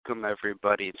welcome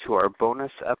everybody to our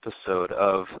bonus episode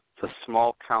of the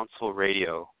Small Council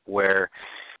Radio, where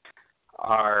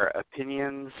our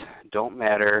opinions don't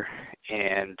matter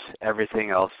and everything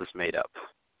else is made up.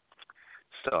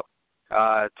 So,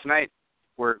 tonight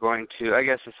we're going to, I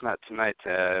guess it's not tonight,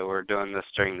 we're doing this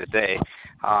during the day.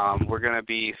 We're going to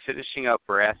be finishing up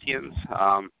Baratheons.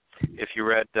 If you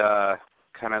read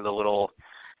kind of the little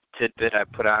tidbit I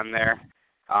put on there,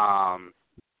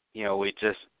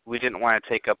 we didn't want to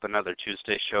take up another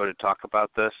Tuesday show to talk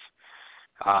about this.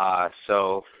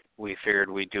 So we figured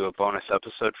we'd do a bonus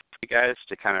episode for you guys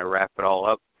to kind of wrap it all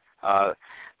up.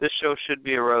 This show should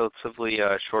be a relatively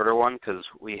shorter one because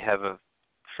we have a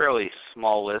fairly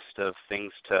small list of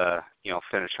things to,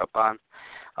 finish up on.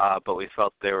 But we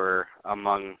felt they were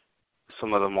among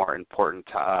some of the more important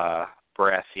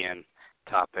Baratheon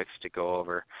topics to go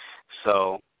over.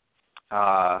 So,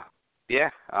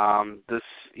 this,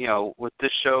 with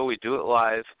this show, we do it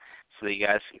live so that you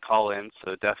guys can call in.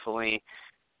 So definitely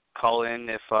call in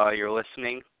if you're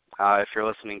listening. If you're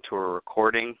listening to a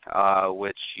recording,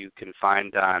 which you can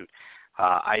find on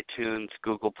iTunes,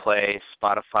 Google Play,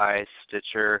 Spotify,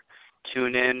 Stitcher,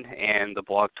 TuneIn, and the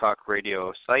Blog Talk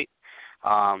Radio site.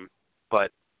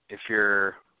 But if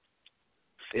you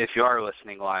are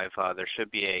listening live, there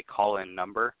should be a call-in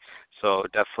number. So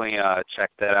definitely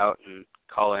check that out and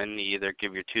call in. Either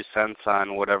give your 2 cents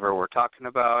on whatever we're talking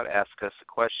about, ask us a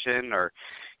question, or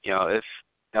if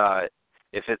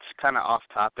it's kind of off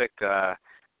topic,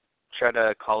 try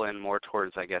to call in more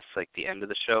towards, I guess, like the end of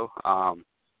the show,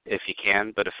 if you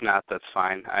can. But if not, that's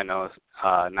fine. I know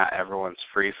not everyone's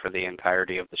free for the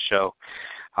entirety of the show.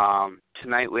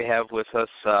 Tonight we have with us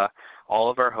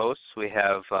all of our hosts. We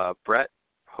have Brett,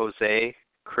 Jose,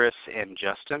 Chris, and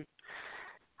Justin.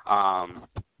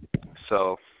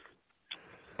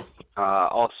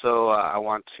 Also, I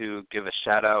want to give a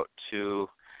shout out to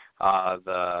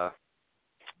the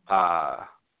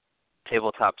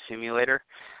Tabletop Simulator.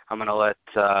 I'm going to let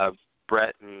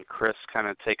Brett and Chris kind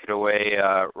of take it away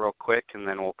real quick, and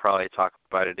then we'll probably talk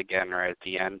about it again right at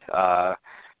the end.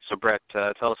 So, Brett,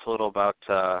 tell us a little about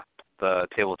the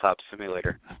Tabletop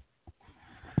Simulator.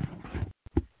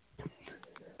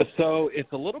 So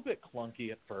it's a little bit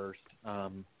clunky at first.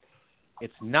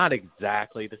 It's not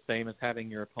exactly the same as having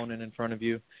your opponent in front of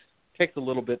you. It takes a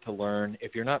little bit to learn.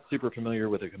 If you're not super familiar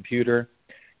with a computer,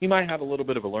 you might have a little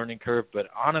bit of a learning curve, but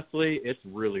honestly, it's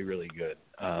really, really good.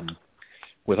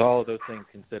 With all of those things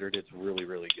considered, it's really,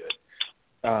 really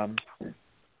good.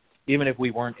 Even if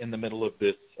we weren't in the middle of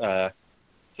this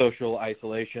social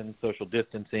isolation, social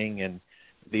distancing, and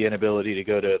the inability to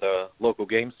go to the local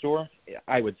game store,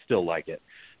 I would still like it.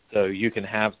 So you can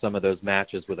have some of those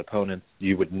matches with opponents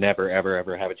you would never, ever,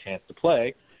 ever have a chance to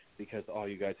play, because all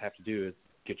you guys have to do is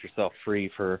get yourself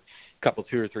free for a couple,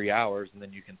 2 or 3 hours, and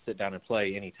then you can sit down and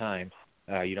play anytime.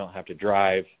 You don't have to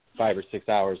drive 5 or 6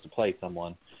 hours to play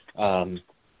someone.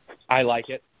 I like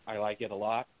it. I like it a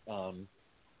lot.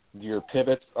 Your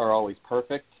pivots are always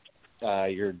perfect.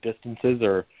 Your distances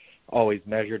are always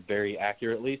measured very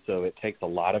accurately, so it takes a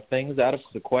lot of things out of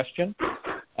the question.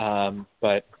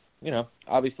 But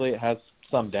obviously it has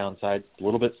some downsides. It's a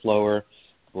little bit slower,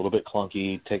 a little bit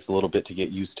clunky, takes a little bit to get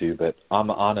used to, but I'm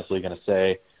honestly going to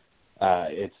say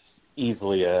it's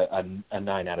easily a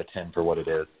 9 out of 10 for what it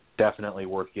is. Definitely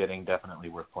worth getting, definitely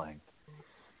worth playing.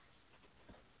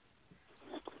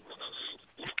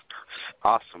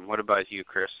 Awesome. What about you,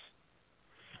 Chris?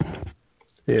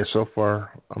 Yeah, so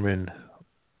far,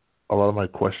 a lot of my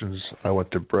questions I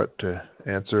went to Brett to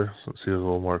answer since he has a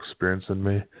little more experience than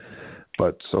me.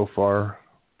 But so far,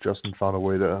 Justin found a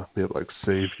way to be able to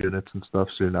save units and stuff,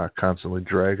 so you're not constantly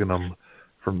dragging them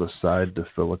from the side to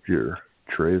fill up your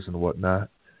trays and whatnot.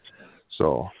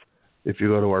 So if you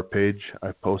go to our page,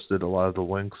 I posted a lot of the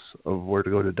links of where to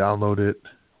go to download it,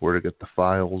 where to get the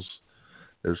files.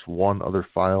 There's one other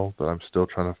file that I'm still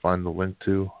trying to find the link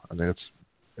to. I think it's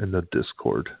in the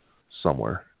Discord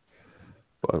somewhere.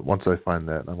 But once I find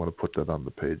that, I'm going to put that on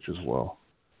the page as well.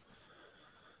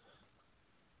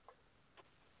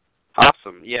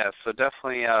 Awesome. Yeah, so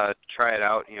definitely try it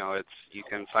out. You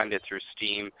can find it through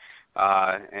Steam,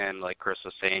 and like Chris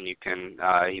was saying, you can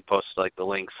he posted the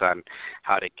links on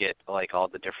how to get all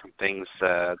the different things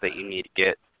that you need to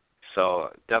get. So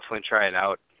definitely try it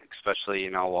out, especially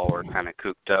while we're kind of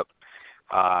cooped up,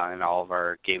 and all of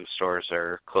our game stores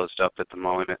are closed up at the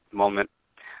moment.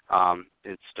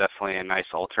 It's definitely a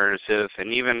nice alternative,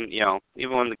 and even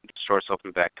when the stores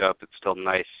open back up, it's still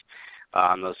nice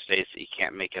on those days that you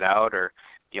can't make it out, or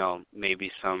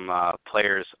maybe some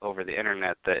players over the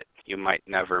internet that you might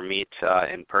never meet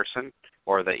in person.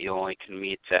 or that you only can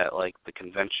meet at like the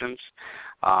conventions.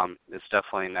 It's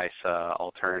definitely a nice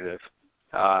alternative.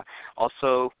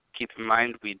 Also, keep in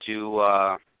mind we do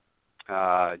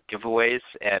giveaways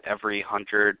at every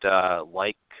 100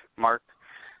 like mark.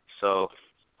 So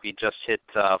we just hit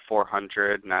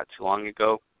 400 not too long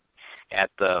ago. At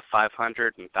the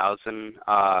 500 and 1,000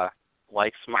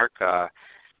 likes mark,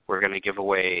 we're going to give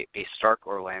away a Stark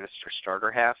or Lannister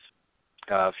starter half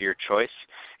of your choice.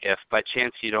 If by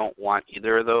chance you don't want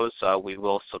either of those, we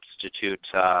will substitute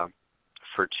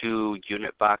for 2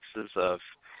 unit boxes of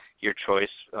your choice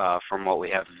from what we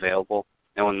have available.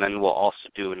 And then we'll also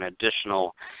do an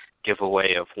additional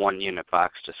giveaway of 1 unit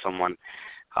box to someone,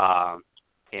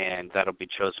 and that'll be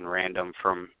chosen random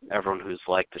from everyone who's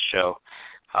liked the show.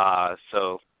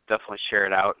 So definitely share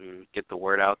it out and get the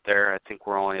word out there. I think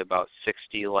we're only about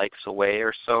 60 likes away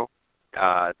or so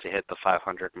to hit the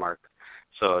 500 mark.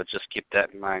 So just keep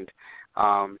that in mind.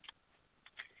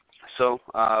 So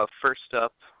first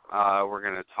up, we're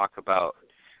going to talk about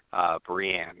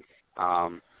Brienne.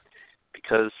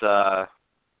 Because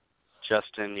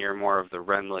Justin, you're more of the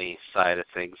Renly side of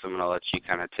things, I'm going to let you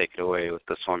kind of take it away with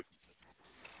this one.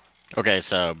 Okay,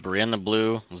 so Brienne the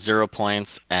Blue, 0 points,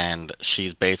 and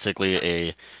she's basically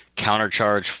a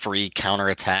countercharge free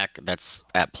counterattack that's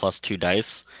at +2 dice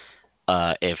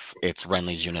if it's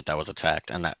Renly's unit that was attacked.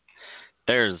 And that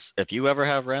if you ever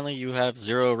have Renly, you have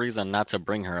 0 reason not to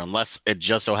bring her, unless it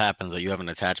just so happens that you have an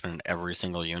attachment in every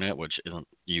single unit, which isn't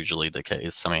usually the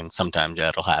case. I mean, sometimes, yeah,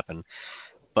 it'll happen.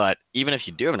 But even if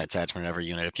you do have an attachment in every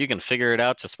unit, if you can figure it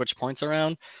out to switch points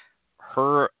around,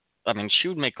 she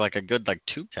would make like a good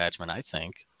 2 attachment, I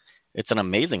think. It's an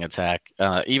amazing attack.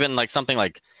 Even like something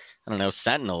like, I don't know,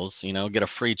 Sentinels, get a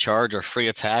free charge or free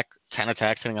attack, 10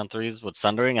 attacks hitting on 3s with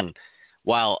Sundering. And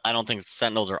while I don't think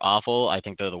Sentinels are awful, I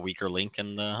think they're the weaker link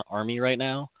in the army right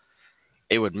now.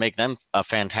 It would make them a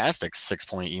fantastic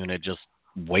 6-point unit just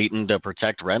waiting to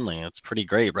protect Renly. It's pretty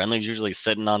great. Renly's usually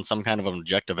sitting on some kind of an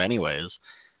objective anyways.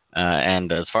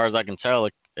 And as far as I can tell,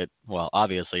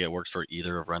 obviously it works for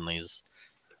either of Renly's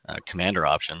commander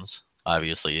options.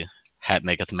 Obviously, hat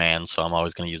maketh man, so I'm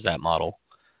always going to use that model.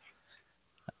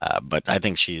 But I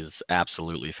think she's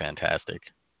absolutely fantastic.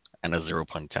 And a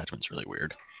 0-point attachment's really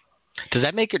weird. Does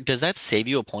that save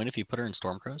you a point if you put her in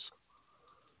Stormcrows?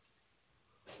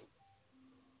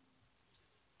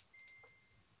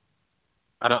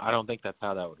 I don't think that's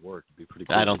how that would work. It'd be pretty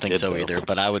cool. I don't think so either,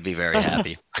 but I would be very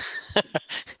happy.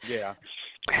 Yeah.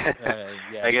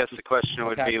 Yeah. I guess the question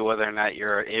would be whether or not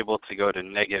you're able to go to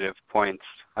negative points.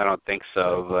 I don't think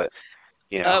so, but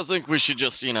I think we should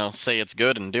just say it's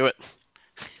good and do it.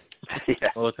 Yeah.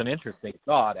 Well, it's an interesting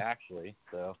thought, actually.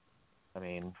 So, I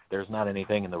mean, there's not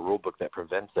anything in the rule book that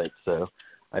prevents it. So,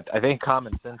 I think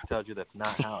common sense tells you that's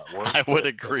not how it works. I would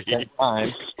agree. At the same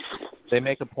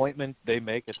time, they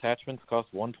make attachments cost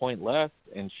 1 point less,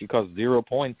 and she costs 0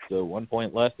 points, so 1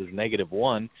 point less is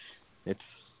 -1. It's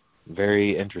a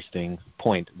very interesting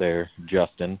point there,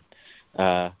 Justin.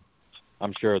 I'm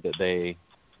sure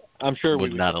we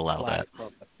would not allow that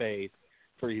from the face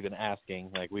for even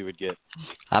asking. Like, we would get.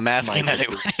 I'm asking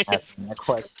anyway. Asking that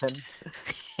question.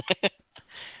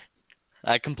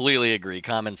 I completely agree.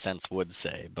 Common sense would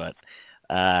say, but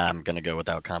I'm going to go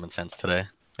without common sense today.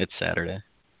 It's Saturday.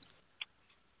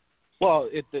 Well,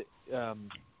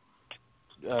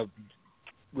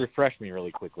 refresh me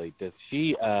really quickly. Does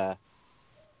she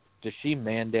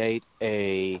mandate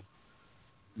a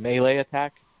melee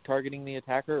attack targeting the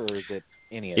attacker, or is it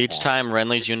any attack? Each time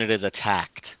Renly's unit is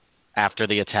attacked after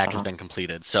the attack has been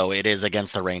completed, so it is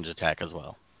against a ranged attack as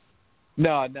well.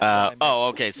 No.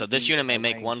 Okay. So this unit may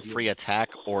make 1 free attack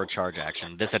or charge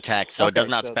action. This attack, it does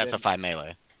not specify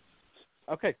melee.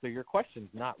 Okay, so your question's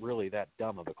not really that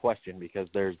dumb of a question, because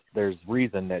there's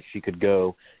reason that she could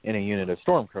go in a unit of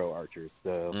Stormcrow archers.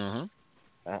 So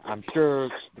I'm sure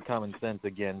the common sense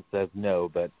again says no,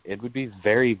 but it would be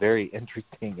very, very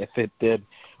interesting if it did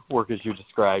work as you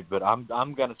described. But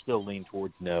I'm gonna still lean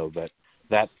towards no. But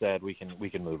that said, we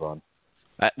can move on.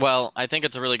 Well, I think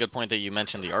it's a really good point that you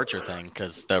mentioned the archer thing,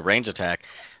 because the range attack,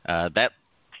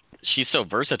 she's so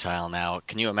versatile now.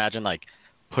 Can you imagine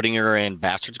putting her in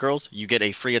Bastards Girls? You get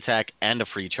a free attack and a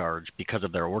free charge because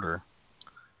of their order.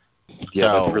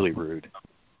 Yeah, that's really rude.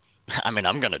 I mean,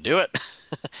 I'm gonna do it.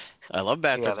 I love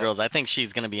Bastards Girls. I think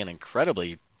she's gonna be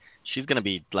she's gonna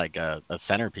be like a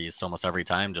centerpiece almost every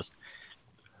time.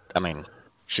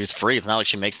 She's free. It's not like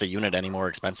she makes the unit any more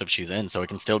expensive she's in, so it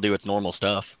can still do its normal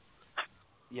stuff.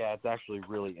 Yeah, it's actually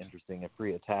really interesting. A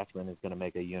free attachment is going to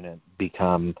make a unit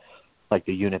become like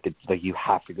the unit that you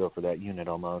have to go for that unit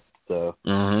almost. So,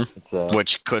 which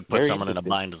could put someone in a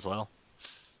bind as well.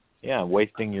 Yeah,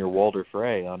 wasting your Walder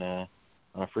Frey on a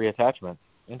free attachment.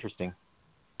 Interesting.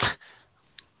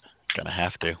 Gonna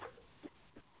have to.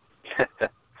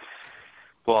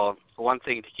 Well, one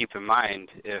thing to keep in mind,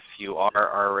 if you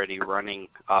are already running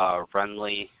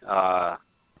Renly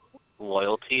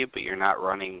loyalty, but you're not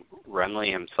running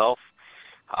Renly himself,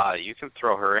 you can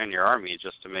throw her in your army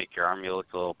just to make your army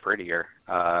look a little prettier.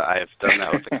 I've done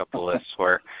that with a couple lists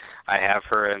where I have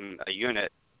her in a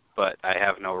unit, but I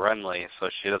have no Renly, so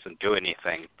she doesn't do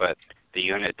anything. But the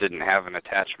unit didn't have an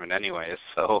attachment anyways,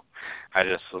 so I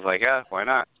just was like, why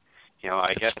not?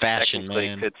 I guess fashion, technically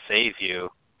man. it could save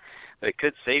you. It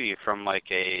could save you from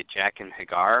like a Jaqen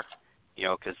Hagar,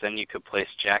 because then you could place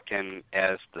Jaqen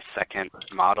as the second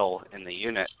model in the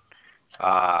unit,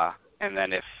 and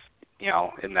then if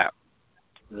in that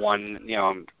one,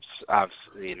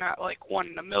 obviously not like 1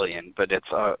 in a million, but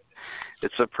it's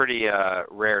a pretty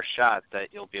rare shot that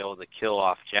you'll be able to kill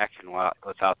off Jaqen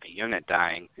without the unit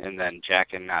dying, and then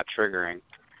Jaqen not triggering.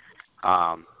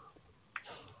 I'm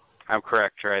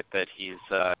correct, right? That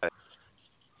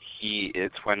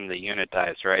it's when the unit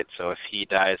dies, right? So if he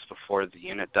dies before the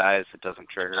unit dies, it doesn't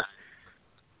trigger.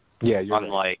 Yeah, you're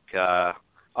unlike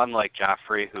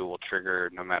Joffrey, who will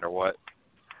trigger no matter what.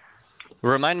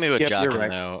 Remind me with Jaqen, right.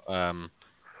 though.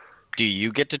 Do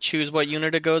you get to choose what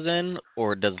unit it goes in,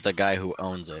 or does the guy who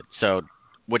owns it? So,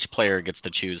 which player gets to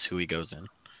choose who he goes in?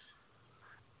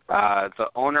 The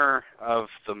owner of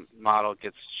the model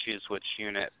gets to choose which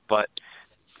unit, but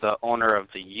the owner of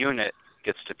the unit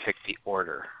gets to pick the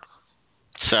order.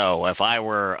 So, if I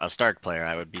were a Stark player,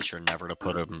 I would be sure never to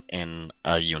put him in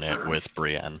a unit with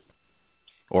Brienne.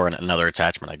 Or another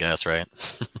attachment, I guess, right?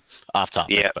 Off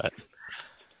topic, yeah.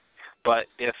 But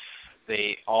if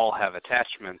they all have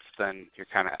attachments, then you're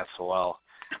kind of SOL.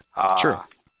 Sure.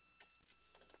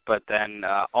 But then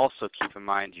also keep in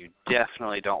mind, you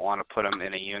definitely don't want to put him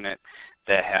in a unit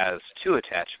that has 2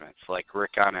 attachments, like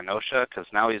Rickon and Osha, because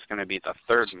now he's going to be the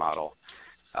 3rd model.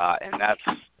 And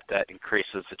that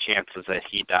increases the chances that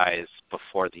he dies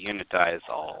before the unit dies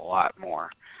a lot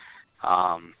more.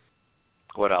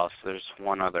 What else? There's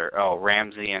one other. Oh,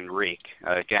 Ramsay and Reek.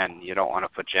 Again, you don't want to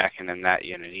put Jaqen in that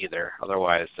unit either.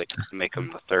 Otherwise, they can make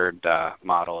him the 3rd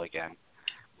model again.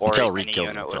 Or until any Reek kills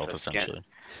unit himself, with a skin. essentially.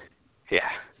 Yeah.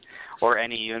 Or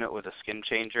any unit with a skin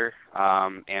changer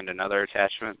and another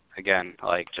attachment. Again,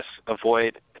 just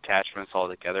avoid attachments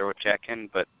altogether with Jaqen,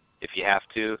 but if you have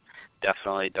to,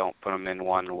 definitely don't put them in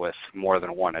one with more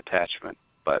than 1 attachment.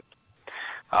 But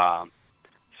I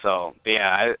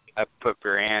put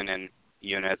Brienne in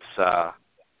units,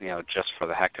 just for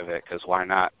the heck of it, because why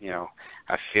not?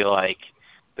 I feel like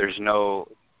there's no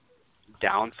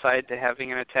downside to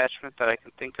having an attachment that I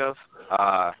can think of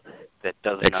that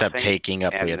does Except nothing. taking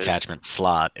up the attachment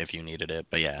slot if you needed it,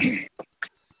 but yeah.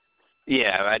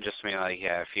 Yeah, I just mean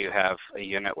if you have a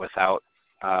unit without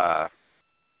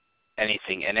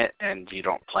anything in it and you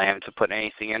don't plan to put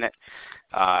anything in it,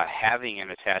 having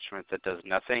an attachment that does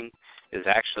nothing is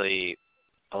actually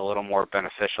a little more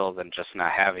beneficial than just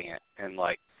not having it in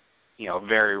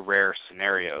very rare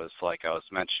scenarios like I was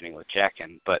mentioning with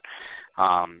Jaqen. But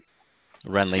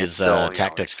Renly's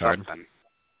tactics card. Something.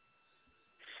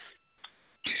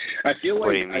 I feel like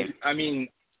what do you mean? I mean.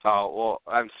 Oh well,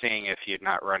 I'm seeing if you're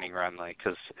not running Renly,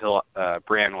 because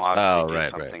Brienne will obviously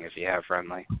do something if you have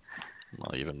Renly.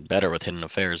 Well, even better with Hidden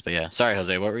Affairs, but yeah. Sorry,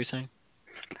 Jose, what were you saying?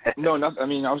 No, I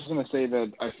mean, I was going to say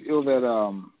that I feel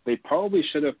that they probably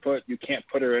should have you can't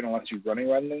put her in unless you're running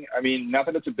Renly. I mean, not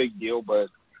that it's a big deal, but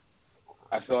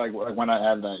I feel like why not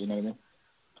add that, you know what I mean?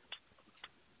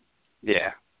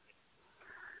 Yeah.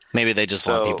 Maybe they just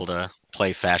want people to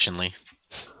play fashionly.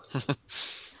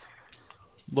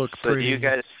 Look pretty. Do you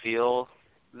guys feel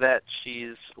that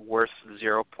she's worth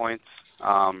 0 points?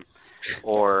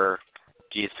 Or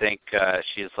do you think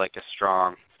she's like a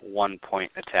strong 1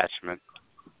 point attachment?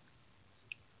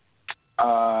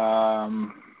 I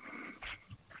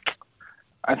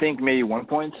think maybe 1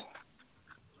 point.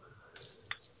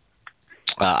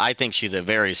 I think she's a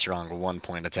very strong 1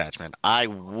 point attachment. I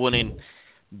wouldn't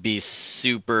be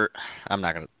super. I'm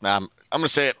gonna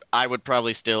say it. I would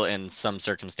probably still, in some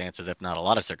circumstances, if not a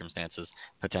lot of circumstances,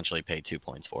 potentially pay 2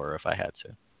 points for her if I had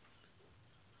to.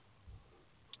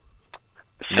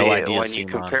 No idea. When you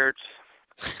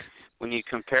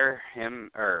compare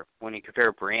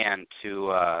Brienne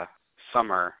to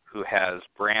Summer, who has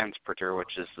Bran's Printer,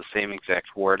 which is the same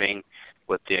exact wording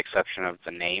with the exception of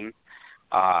the name,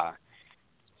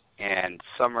 and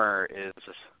Summer is,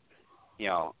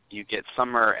 you get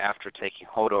Summer after taking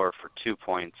Hodor for 2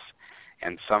 points,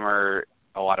 and Summer,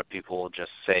 a lot of people will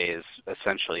just say is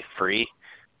essentially free.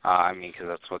 Because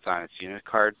that's what's on its unit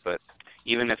card, but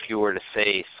even if you were to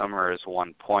say Summer is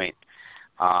 1 point,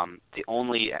 the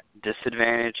only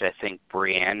disadvantage I think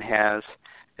Brienne has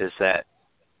is that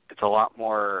it's a lot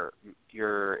more,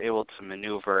 you're able to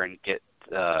maneuver and get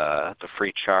the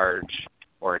free charge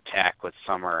or attack with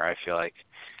Summer, I feel like,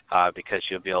 because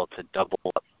you'll be able to double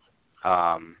up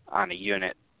on a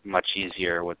unit much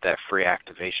easier with that free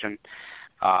activation.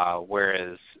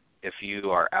 Whereas if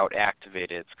you are out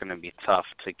activated, it's going to be tough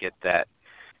to get that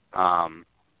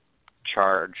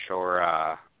charge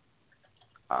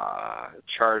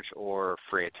or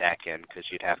free attack in, because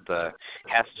you'd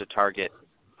has to target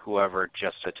whoever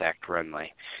just attacked Renly.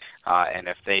 And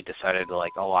if they decided to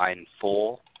like align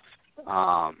full,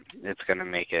 it's going to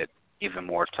make it even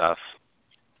more tough.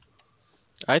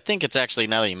 I think it's actually,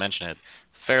 now that you mention it,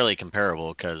 fairly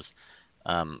comparable because,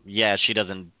 she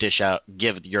doesn't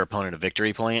give your opponent a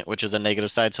victory point, which is a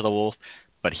negative side to the wolf,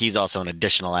 but he's also an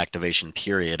additional activation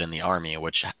period in the army,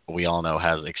 which we all know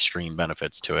has extreme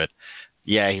benefits to it.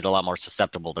 Yeah, he's a lot more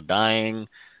susceptible to dying,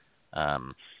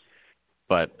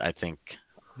 but I think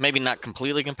maybe not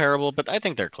completely comparable, but I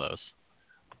think they're close.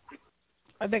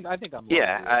 I think I'm with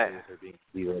her being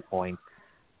 0 points.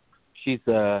 She's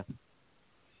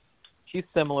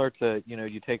similar to,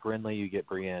 you take Renly, you get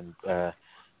Brienne.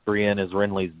 Brienne is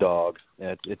Renly's dog.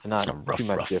 It's not too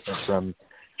much different from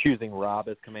choosing Robb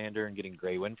as commander and getting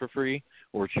Grey Wind for free,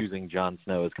 or choosing Jon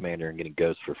Snow as commander and getting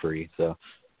Ghost for free. So,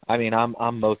 I mean,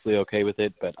 I'm mostly okay with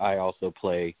it, but I also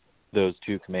play those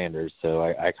two commanders, so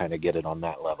I kind of get it on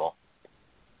that level.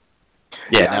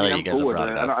 Yeah, now that you guys have brought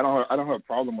it up. I don't have a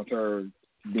problem with her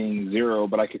being 0,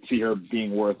 but I could see her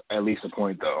being worth at least a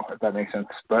point, though, if that makes sense.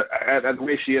 But at the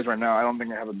way she is right now, I don't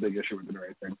think I have a big issue with it or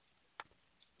anything.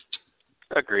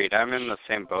 Agreed. I'm in the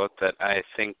same boat that I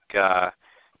think, her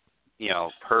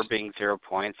being 0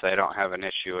 points, I don't have an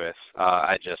issue with.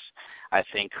 I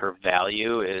think her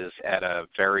value is at a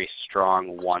very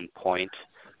strong 1 point.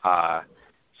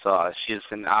 So she's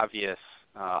an obvious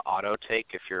auto take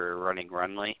if you're running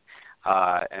Renly.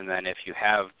 And then if you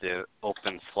have the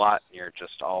open slot and you're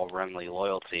just all Renly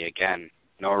loyalty, again,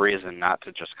 no reason not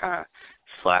to just kind of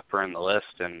slap her in the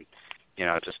list and,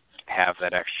 just have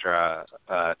that extra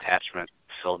attachment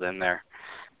filled in there.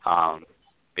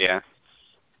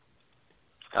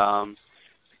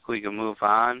 We can move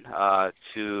on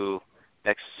to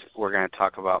next. We're going to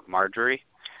talk about Marjorie.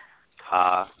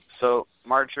 So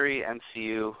Marjorie,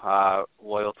 NCU,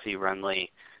 loyalty Renly,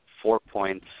 4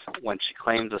 points. When she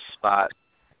claims a spot,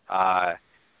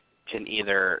 can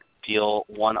either deal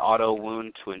 1 auto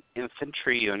wound to an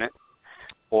infantry unit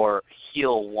or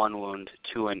heal 1 wound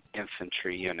to an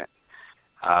infantry unit.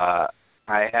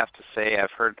 I have to say,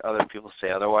 I've heard other people say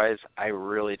otherwise. I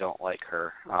really don't like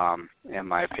her, in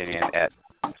my opinion, at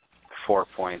 4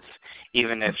 points.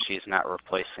 Even if she's not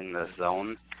replacing the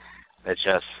zone,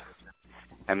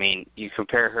 you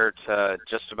compare her to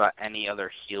just about any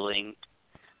other healing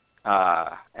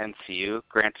NCU.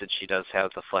 Granted, she does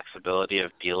have the flexibility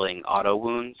of dealing auto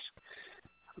wounds,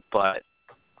 but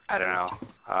I don't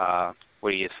know.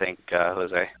 What do you think,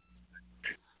 Jose?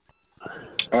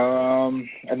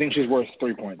 I think she's worth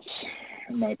 3 points,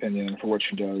 in my opinion, for what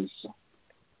she does.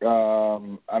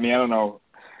 I don't know.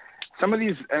 Some of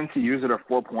these NCUs that are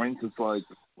 4 points, it's like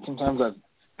sometimes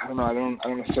I don't know. I don't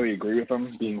necessarily agree with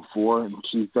them being 4, and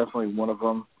she's definitely one of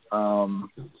them. I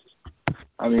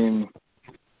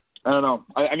don't know.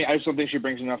 I just don't think she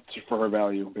brings enough for her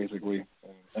value, basically,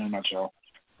 in a nutshell.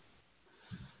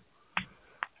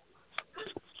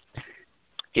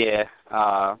 Yeah.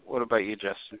 What about you,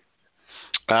 Justin?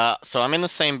 So I'm in the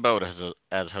same boat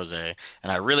as Jose,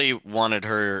 and I really wanted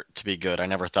her to be good. I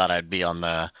never thought I'd be on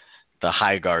the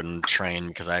Highgarden train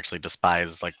because I actually despise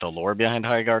the lore behind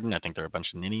Highgarden. I think they're a bunch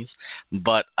of ninnies,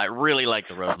 but I really like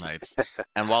the Rose Knights.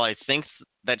 And while I think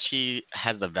that she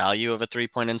has the value of a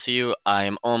 3-point NCU, I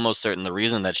am almost certain the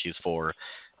reason that she's 4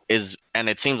 is, and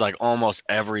it seems like almost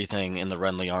everything in the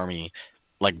Renly army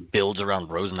builds around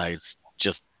Rose Knights,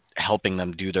 just helping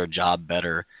them do their job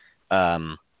better.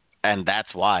 And that's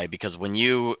why, because when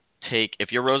you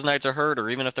if your Rose Knights are hurt,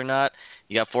 or even if they're not,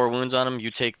 you got 4 wounds on them,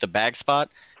 you take the bag spot,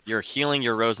 you're healing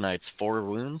your Rose Knights 4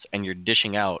 wounds, and you're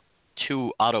dishing out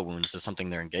 2 auto wounds to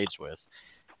something they're engaged with.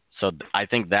 So I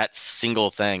think that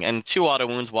single thing, and 2 auto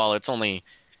wounds, while it's only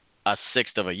a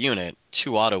sixth of a unit,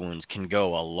 2 auto wounds can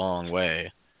go a long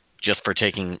way just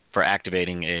for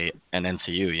activating an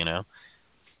NCU,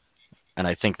 And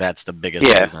I think that's the biggest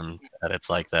reason that it's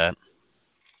like that.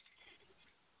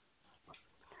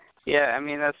 Yeah,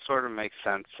 that sort of makes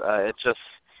sense. I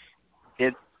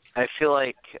feel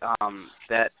like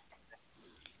that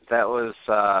was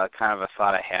kind of a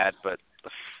thought I had, but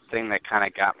thing that kind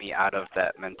of got me out of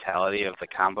that mentality of the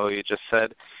combo you just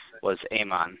said was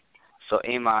Amon. So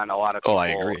Amon, a lot of people I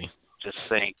agree. just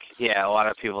think, a lot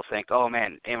of people think, oh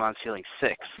man, Amon's healing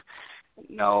 6.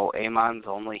 No, Amon's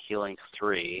only healing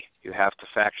 3. You have to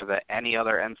factor that any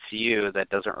other NCU that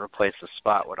doesn't replace the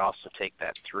spot would also take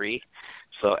that 3.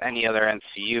 So any other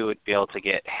NCU would be able to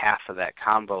get half of that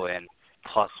combo in,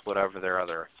 plus whatever their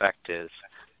other effect is.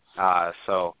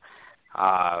 So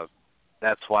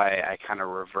that's why I kind of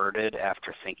reverted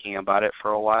after thinking about it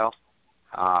for a while.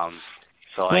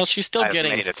 Well, she's still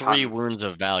getting 3 wounds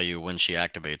of value when she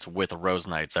activates with Rose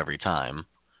Knights every time.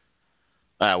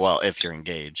 Well, if you're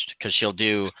engaged, because she'll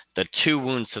do the 2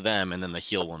 wounds to them and then the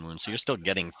heal 1 wound. So you're still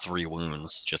getting 3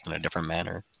 wounds, just in a different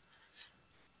manner.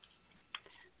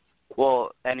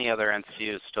 Well, any other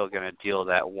NCU is still going to deal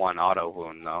that 1 auto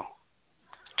wound, though.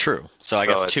 True. So I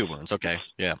guess 2 wounds. Okay,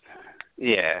 yeah.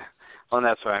 Yeah. Well, and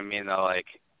that's what I mean, though. Like,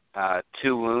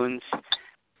 2 wounds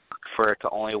for it to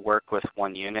only work with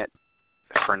 1 unit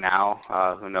for now.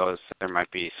 Who knows? There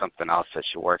might be something else that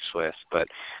she works with, but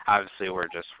obviously we're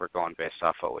going based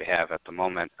off what we have at the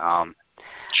moment.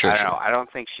 Sure, I don't know. I don't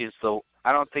think she's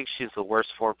the worst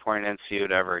 4-point NCU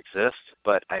to ever exist,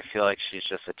 but I feel like she's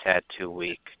just a tad too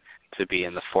weak to be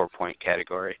in the 4-point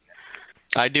category.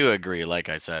 I do agree. Like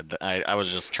I said, I was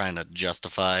just trying to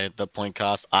justify the point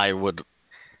cost. I would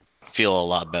feel a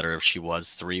lot better if she was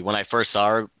 3. When I first saw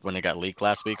her, when it got leaked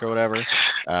last week or whatever,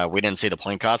 we didn't see the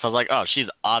point cost. I was like, oh, she's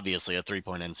obviously a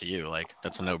 3-point NCU. Like,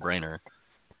 that's a no-brainer.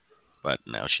 But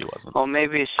no, she wasn't. Well,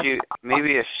 maybe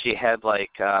if she had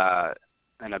like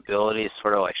an ability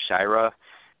sort of like Shira,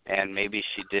 and maybe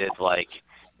she did like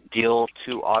deal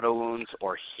 2 auto wounds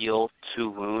or heal 2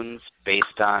 wounds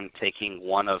based on taking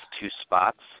 1 of 2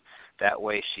 spots. That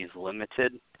way she's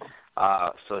limited.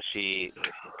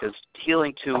 Because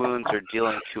healing 2 wounds or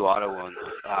dealing 2 auto wounds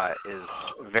is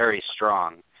very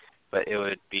strong, but it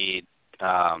would be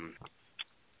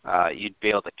you'd be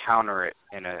able to counter it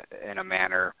in a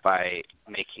manner by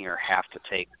making her have to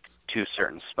take 2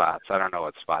 certain spots. I don't know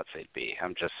what spots they'd be.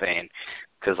 I'm just saying,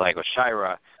 because like with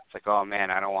Shira, it's like, oh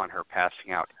man, I don't want her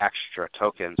passing out extra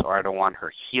tokens, or I don't want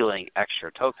her healing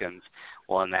extra tokens.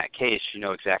 Well, in that case, you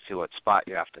know exactly what spot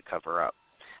you have to cover up.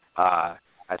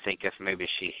 I think if maybe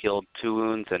she healed 2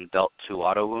 wounds and dealt 2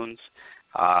 auto wounds,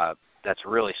 that's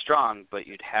really strong, but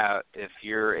if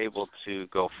you're able to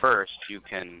go first, you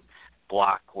can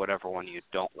block whatever one you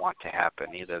don't want to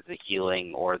happen, either the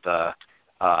healing or the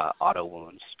auto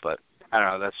wounds. But I don't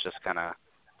know, that's just kind of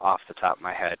off the top of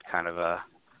my head, kind of a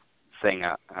thing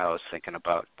I was thinking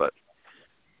about. But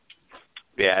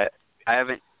yeah, I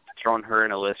haven't thrown her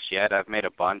in a list yet. I've made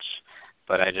a bunch,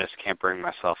 but I just can't bring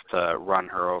myself to run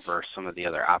her over some of the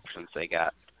other options they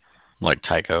got. Like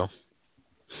Tycho?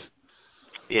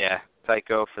 Yeah,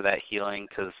 Tycho for that healing,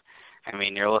 because, I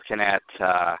mean, you're looking at,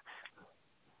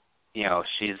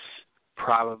 she's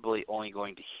probably only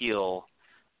going to heal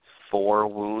 4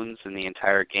 wounds in the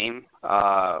entire game,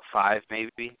 5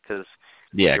 maybe, because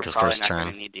you're probably not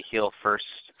going to need to heal first.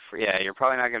 You're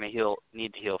probably not going to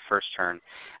need to heal first turn,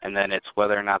 and then it's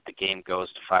whether or not the game goes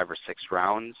to 5 or 6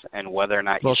 rounds, and whether or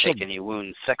not you take any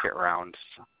wounds second round.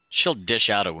 She'll dish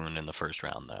out a wound in the first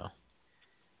round, though.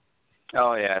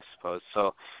 Oh yeah, I suppose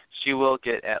so. She will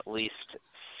get at least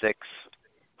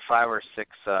 5 or 6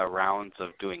 rounds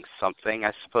of doing something,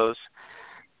 I suppose.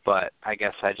 But I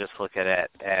guess I just look at it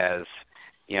as,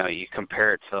 you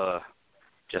compare it to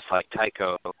just like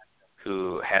Tycho,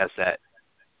 who has that,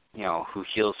 who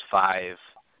heals 5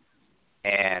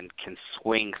 and can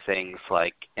swing things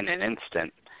like in an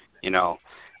instant,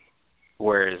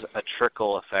 whereas a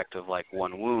trickle effect of like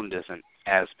 1 wound isn't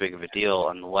as big of a deal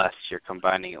unless you're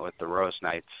combining it with the Rose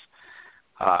Knights.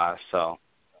 So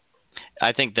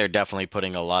I think they're definitely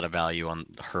putting a lot of value on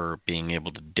her being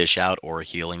able to dish out or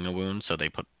healing a wound, so they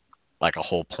put like a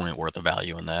whole point worth of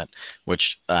value in that, which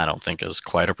I don't think is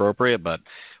quite appropriate, but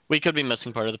we could be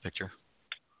missing part of the picture.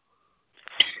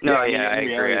 No, I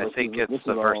agree. I think it's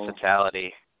the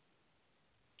versatility.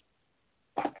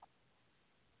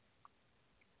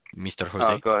 Mr. Jose?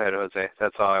 Oh, go ahead, Jose.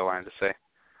 That's all I wanted to say.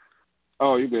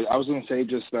 Oh, you're good. I was going to say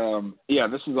just,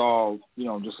 this is all,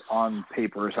 just on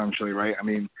paper essentially, right? I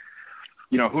mean,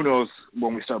 who knows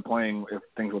when we start playing if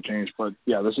things will change. But,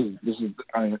 yeah, this is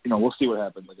we'll see what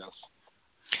happens, I guess.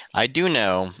 I do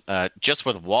know, just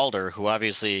with Walder, who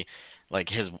obviously, like,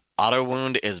 his auto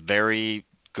wound is very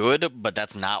good, but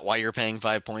that's not why you're paying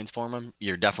 5 points for him.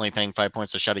 You're definitely paying 5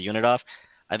 points to shut a unit off.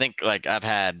 I think, like, I've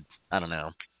had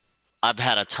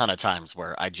a ton of times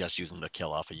where I just use them to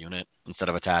kill off a unit instead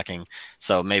of attacking.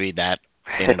 So maybe that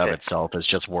in and of itself is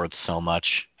just worth so much.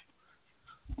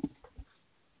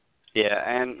 Yeah,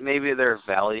 and maybe they're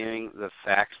valuing the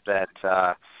fact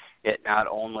that it not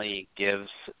only gives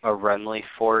a Renly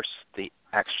force the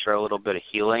extra little bit of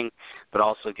healing, but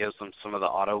also gives them some of the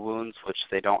auto wounds, which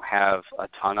they don't have a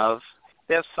ton of.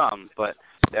 They have some, but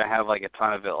they don't have like a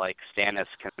ton of it like Stannis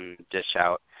can dish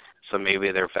out. So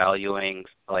maybe they're valuing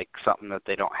like something that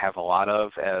they don't have a lot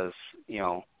of as,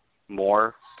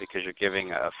 more, because you're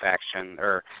giving a faction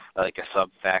or like a sub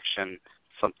faction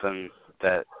something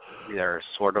that they're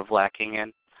sort of lacking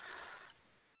in.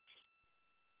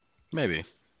 Maybe.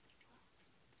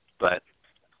 But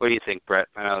what do you think, Brett?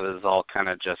 I know this is all kind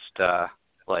of just off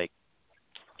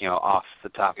the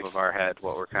top of our head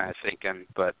what we're kind of thinking,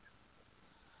 but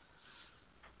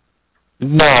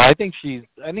No, I think she's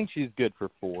good for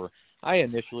 4. I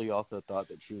initially also thought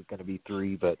that she was going to be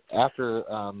 3, but after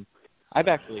I've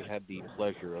actually had the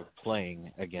pleasure of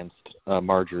playing against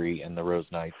Marjorie and the Rose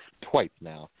Knights twice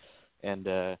now, and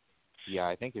I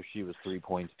think if she was 3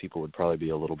 points, people would probably be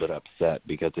a little bit upset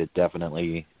because it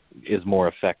definitely is more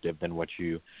effective than what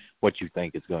you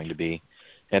think it's going to be.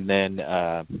 And then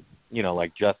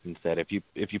like Justin said, if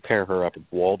you pair her up with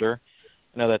Walder,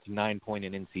 I know that's 9 point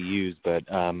in NCUs, but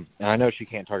and I know she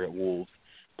can't target wolves,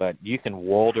 but you can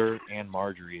Walder and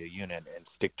Marjorie a unit and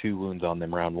stick 2 wounds on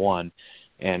them round 1,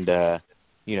 and as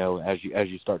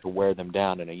you start to wear them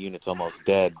down and a unit's almost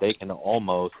dead, they can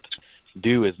almost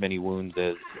do as many wounds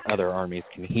as other armies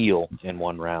can heal in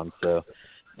one round. So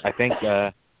I think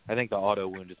the auto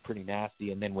wound is pretty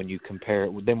nasty, and then when you compare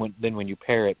it, when you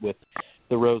pair it with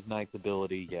the Rose Knight's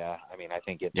ability, I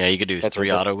think it. Yeah, you could do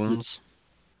 3 auto wounds.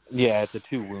 Yeah, it's a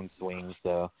 2 wound swing,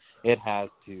 so it has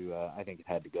to. I think it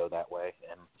had to go that way,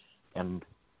 and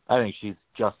I think she's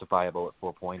justifiable at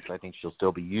 4 points. I think she'll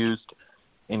still be used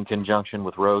in conjunction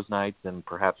with Rose Knights and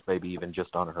perhaps maybe even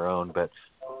just on her own. But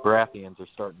Baratheons are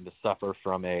starting to suffer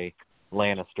from a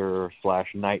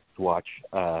Lannister/Night's Watch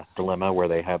dilemma, where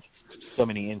they have so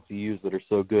many NCUs that are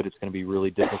so good it's going to be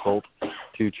really difficult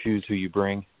to choose who you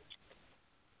bring.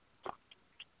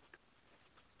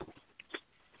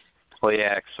 Well,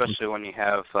 yeah, especially when you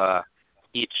have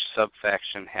each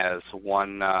sub-faction has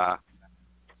one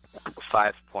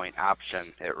 5-point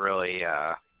option. It really,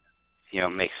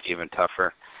 makes it even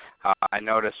tougher. I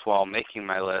noticed while making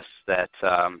my list that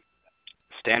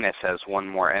Stannis has one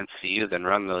more NCU than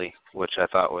Renly, which I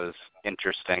thought was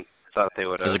interesting. I thought they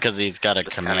would have. Is it because he's got a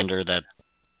commander that...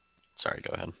 Sorry,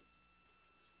 go ahead.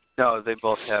 No, they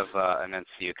both have an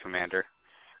NCU commander.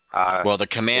 Well, the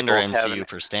commander NCU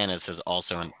for Stannis is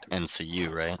also an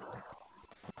NCU, right?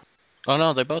 Oh,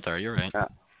 no, they both are. You're right.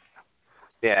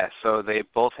 Yeah, so they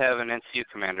both have an NCU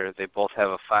commander. They both have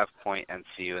a 5-point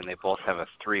NCU, and they both have a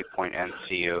 3-point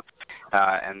NCU.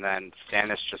 And then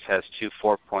Stannis just has 2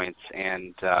 4-points,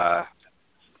 and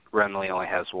Renly only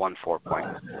has 1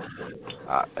 4-point.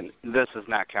 And this is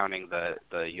not counting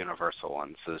the universal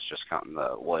ones. This is just counting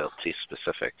the loyalty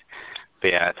specific. But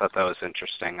yeah, I thought that was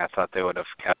interesting. I thought they would have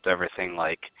kept everything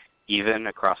even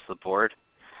across the board,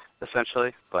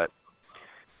 essentially. But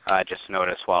I just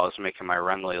noticed while I was making my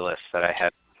Renly list that I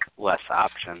had less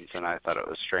options, and I thought it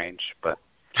was strange. But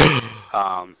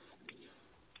so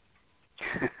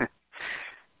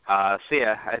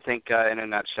yeah, I think in a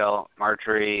nutshell,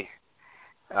 Marjorie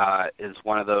is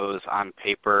one of those on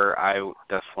paper I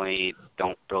definitely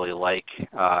don't really like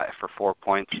for 4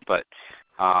 points, but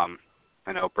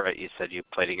I know, Brett, you said you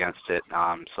played against it,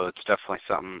 so it's definitely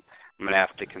something I'm going to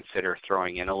have to consider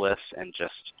throwing in a list and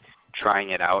just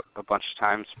trying it out a bunch of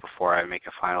times before I make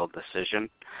a final decision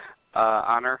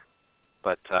on her.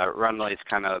 But Renly's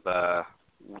kind of the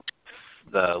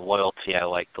loyalty I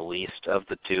like the least of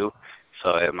the two,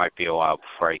 so it might be a while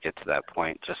before I get to that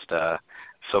point. Just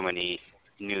so many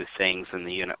new things in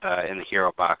the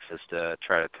hero boxes to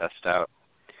try to test out.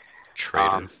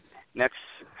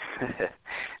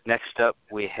 Next up,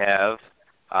 we have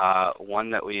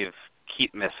one that we've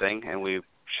keep missing, and we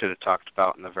should have talked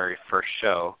about in the very first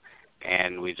show,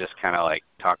 and we just kind of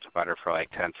talked about her for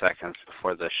 10 seconds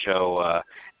before the show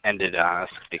ended on us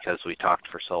because we talked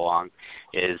for so long,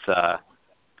 is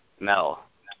Mel.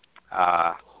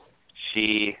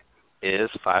 She is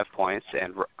 5 points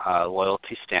and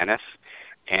loyalty Stannis,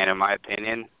 and in my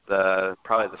opinion,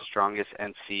 probably the strongest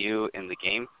NCU in the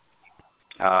game.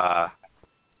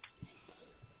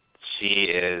 She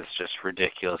is just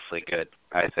ridiculously good,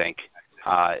 I think.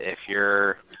 If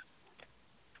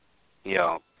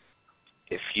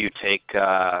you take,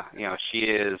 she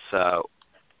is,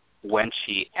 when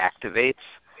she activates,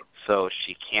 so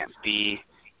she can't be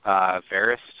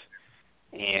Varys,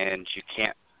 and you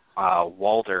can't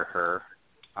Walder her,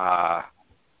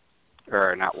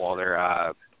 or not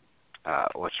Walder,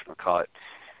 whatchamacallit,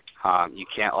 You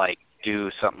can't like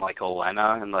do something like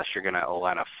Olenna unless you're gonna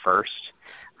Olenna first.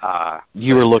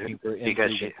 You were looking for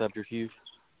because intrigue and subterfuge?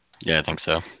 Yeah, I think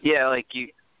so. Yeah, like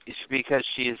it's because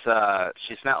she's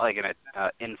not like an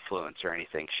influence or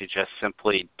anything. She just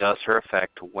simply does her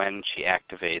effect when she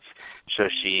activates, so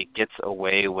she gets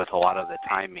away with a lot of the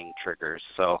timing triggers.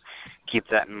 So keep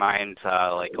that in mind.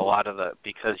 Like a lot of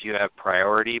because you have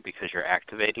priority because you're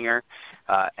activating her,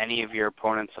 any of your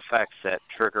opponent's effects that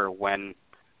trigger when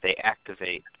they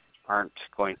activate aren't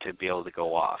going to be able to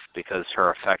go off because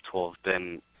her effect will have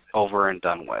been over and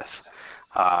done with.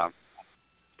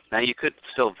 Now you could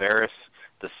still Varys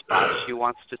the spot she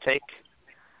wants to take,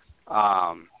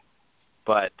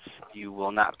 but you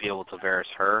will not be able to Varys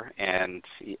her, and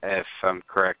if I'm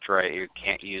correct, right, you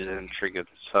can't use Intrigue of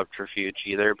Subterfuge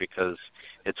either because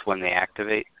it's when they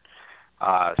activate,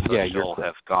 so yeah, she'll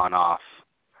have gone off.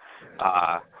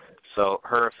 So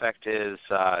her effect is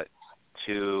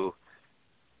to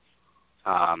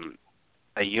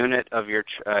a unit of your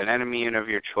an enemy unit of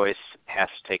your choice has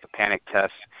to take a panic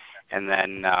test, and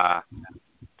then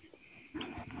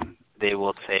they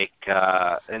will take,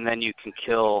 and then you can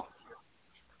kill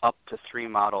up to 3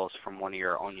 models from one of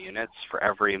your own units. For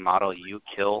every model you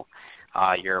kill,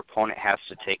 your opponent has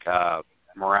to take that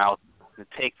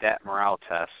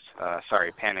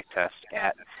panic test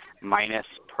at minus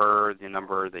per the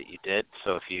number that you did.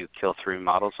 So if you kill 3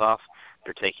 models off,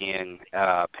 they're taking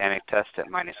a panic test at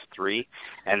 -3,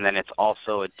 and then it's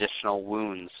also additional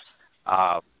wounds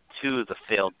to the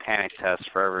failed panic test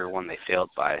for every one they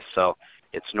failed by. So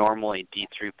it's normally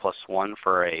D3 plus 1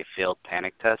 for a failed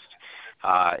panic test.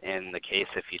 In the case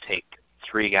if you take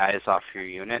 3 guys off your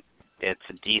unit, it's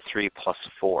D3 plus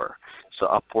 4. So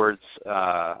upwards,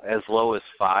 as low as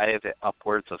 5,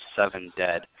 upwards of 7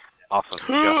 dead off of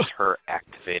just her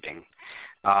activating.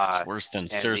 Worse than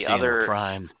Cersei in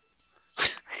Prime.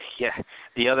 Yeah,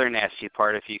 the other nasty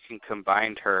part, if you can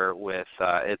combine her with,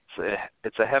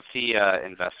 it's a hefty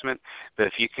investment, but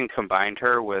if you can combine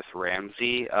her with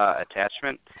Ramsay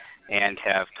attachment and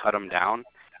have cut him down,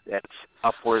 that's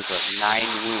upwards of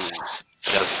 9 wounds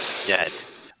just dead.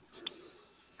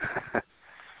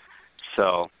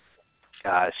 So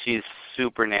she's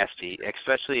super nasty,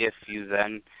 especially if you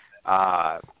then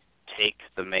take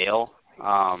the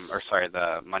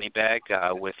the money bag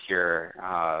with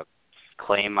your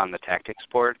claim on the tactics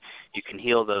board. You can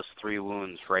heal those 3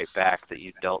 wounds right back that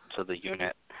you dealt to the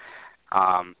unit.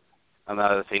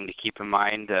 Another thing to keep in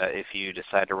mind, if you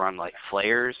decide to run like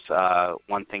flayers,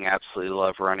 one thing I absolutely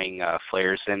love running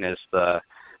flayers in is the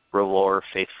R'hllor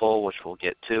Faithful, which we'll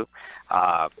get to,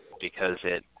 because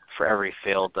for every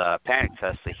failed panic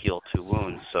test, they heal 2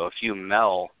 wounds. So if you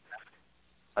mel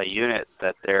a unit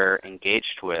that they're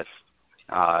engaged with,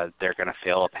 they're going to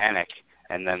fail a panic,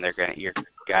 and then your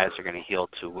guys are going to heal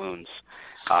 2 wounds.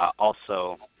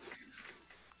 Also,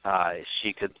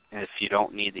 she could, if you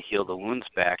don't need to heal the wounds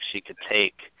back, she could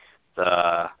take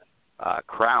the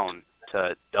crown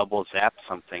to double zap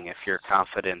something if you're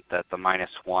confident that the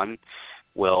 -1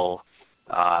 will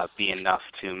be enough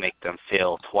to make them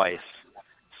fail twice.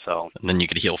 So and then you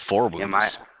could heal 4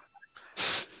 wounds.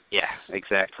 Yeah,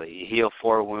 exactly. You heal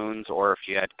 4 wounds, or if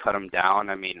you had cut them down,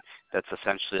 I mean, that's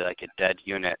essentially like a dead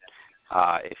unit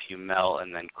if you mel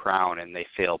and then crown and they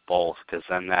fail both, because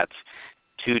then that's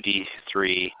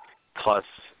 2d3 plus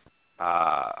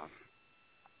 5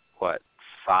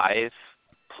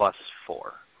 plus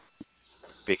 4,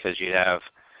 because you have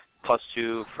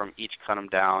 +2 from each cut them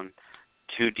down,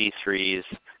 2d3s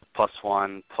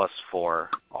 +1 +4.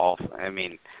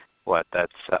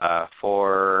 That's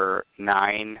 4,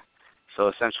 9. So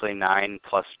essentially 9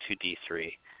 plus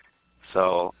 2d3.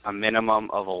 So a minimum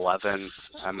of 11,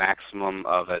 a maximum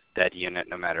of a dead unit,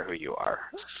 no matter who you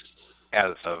are,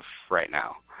 as of right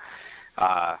now.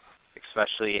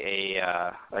 Especially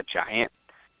a giant.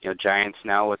 Giants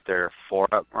now with their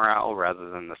 4-up morale rather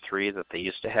than the 3 that they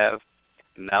used to have.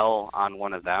 Mel on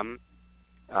one of them,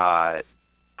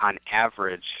 on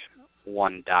average,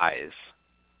 1 dies.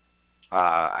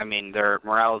 Their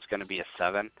morale is going to be a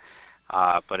 7,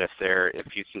 but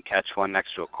if you can catch one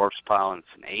next to a corpse pile and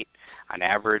it's an 8, on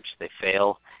average they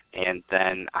fail, and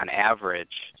then on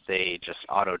average they just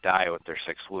auto die with their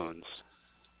 6 wounds.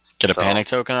 Get a panic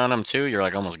token on them too. You're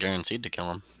like almost guaranteed to kill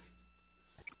them.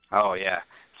 Oh yeah.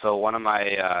 So one of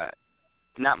my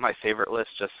not my favorite list,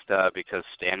 just because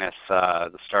Stannis,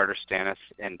 the starter Stannis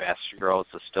and Bastard Girls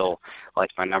is still like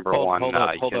my number one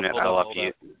unit. I love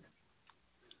you.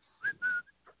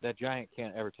 That giant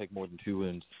can't ever take more than 2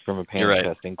 wounds from a panic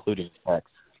test, including X.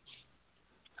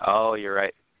 Oh, you're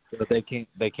right. So they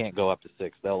can't go up to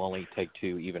 6. They'll only take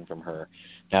 2 even from her.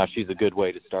 Now she's a good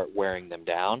way to start wearing them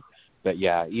down, But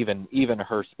yeah, even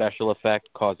her special effect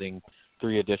causing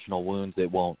 3 additional wounds,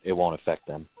 it won't affect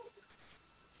them.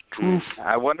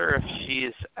 I wonder if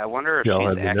she's I'd be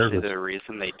actually nervous. the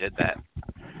reason they did that.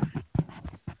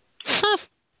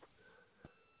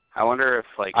 I wonder if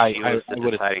she was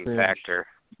the deciding factor.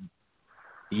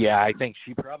 Yeah, I think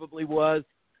she probably was.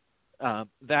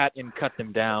 That and cut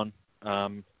them down.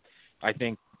 I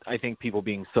think people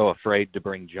being so afraid to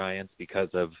bring giants because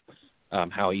of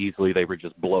how easily they were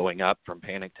just blowing up from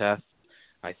panic tests.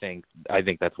 I think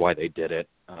that's why they did it.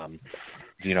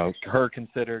 Her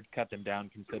considered, cut them down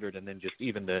considered, and then just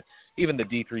even the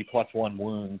D3 +1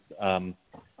 wounds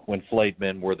when flayed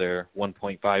men were their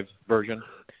 1.5 version,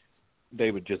 they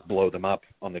would just blow them up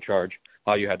on the charge.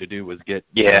 All you had to do was get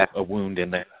a wound in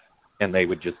there, and they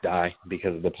would just die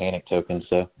because of the panic token.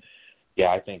 So, yeah,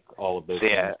 I think all of those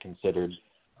things considered.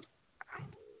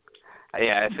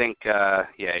 Yeah, I think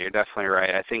you're definitely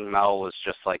right. I think Mel was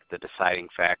just the deciding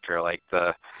factor,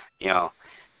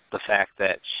 the fact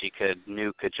that she could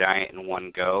nuke a giant in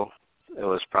one go. It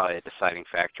was probably a deciding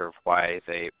factor of why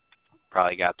they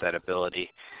probably got that ability.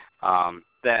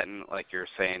 That and like you're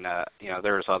saying,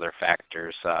 there was other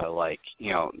factors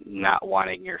not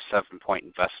wanting your 7-point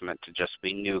investment to just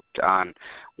be nuked on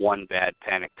one bad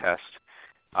panic test.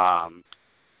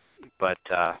 But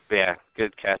yeah,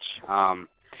 good catch.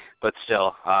 But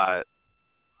still,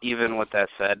 even with that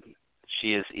said,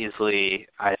 she is easily,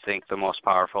 I think, the most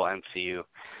powerful NCU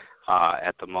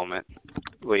at the moment.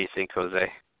 What do you think,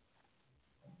 Jose?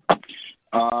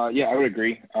 Yeah, I would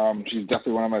agree. She's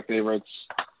definitely one of my favorites.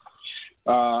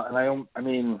 And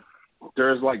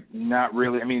there's not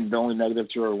really. The only negative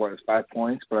to her is 5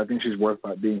 points, but I think she's worth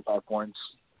being 5 points.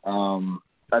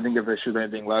 I think if they should be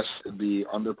anything less, it'd be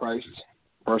underpriced,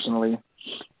 personally.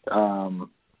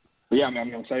 But yeah,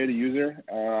 I'm excited to use her.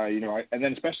 And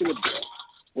then especially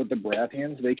with the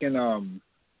Baratheons, they can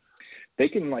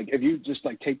if you just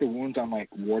take the wounds on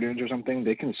wardens or something,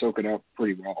 they can soak it up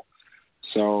pretty well.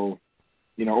 So,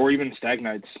 or even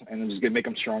stagnites and then just make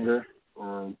them stronger,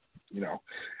 or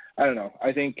I don't know.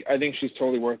 I think she's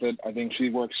totally worth it. I think she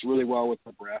works really well with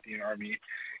the Baratheon army,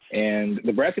 and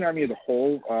the Baratheon army as a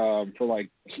whole. For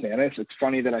Stannis, it's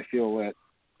funny that I feel that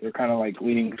they're kind of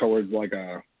leaning towards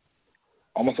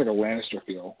almost like a Lannister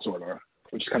feel, sort of,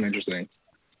 which is kind of interesting.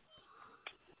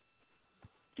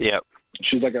 Yep.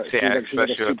 She's like a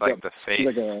especially with the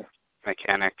face a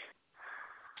mechanic.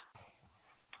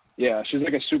 Yeah, she's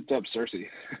like a souped up Cersei.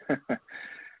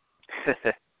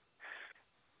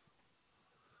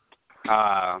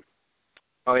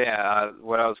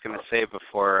 What I was going to say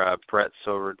before Brett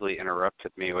so rudely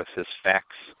interrupted me with his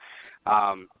facts.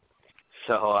 One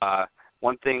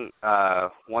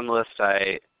list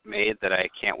I made that I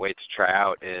can't wait to try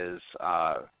out is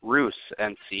Roose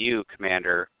NCU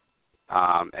Commander,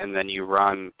 and then you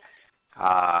run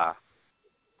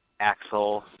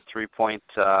Axel 3-point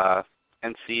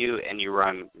NCU, and you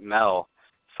run Mel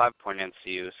 5-point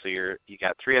NCU. So you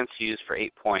got 3 NCUs for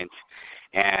 8 points,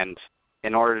 and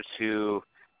in order to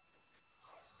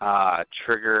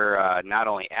trigger not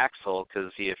only Axel,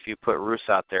 because if you put Roose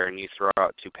out there and you throw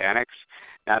out 2 panics,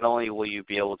 not only will you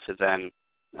be able to then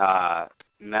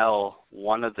Mel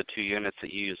one of the 2 units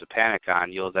that you use a panic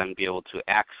on, you'll then be able to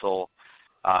Axel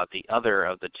the other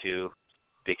of the 2,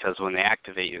 because when they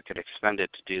activate, you could expend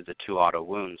it to do the 2 auto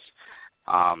wounds.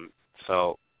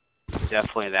 So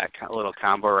definitely that little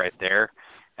combo right there.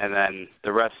 And then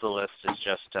the rest of the list is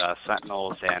just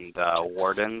Sentinels and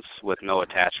Wardens with no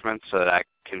attachments, so that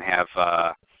can have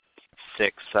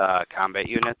 6 combat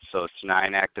units, so it's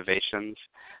 9 activations.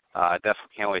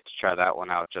 Definitely can't wait to try that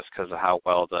one out just because of how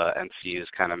well the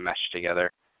NCUs kind of mesh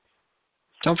together.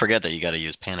 Don't forget that you got to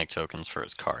use panic tokens for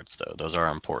his cards, though. Those are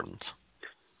important.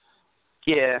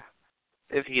 Yeah,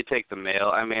 if you take the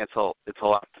mail, it's a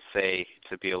lot to say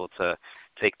to be able to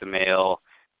take the mail,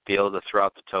 be able to throw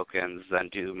out the tokens, then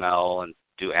do Mel and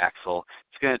do Axel.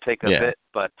 It's going to take a bit,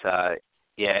 but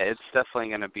it's definitely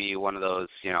going to be one of those.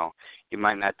 You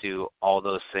might not do all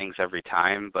those things every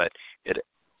time, but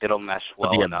it'll mesh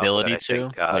well the enough. Ability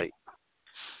that I think,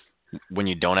 when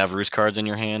you don't have Roose cards in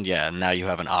your hand, now you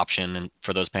have an option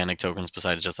for those panic tokens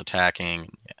besides just attacking.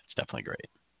 Yeah, it's definitely great.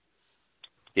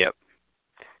 Yep.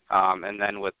 And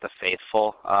then with the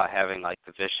Faithful, having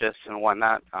the Vicious and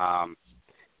whatnot,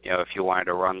 if you wanted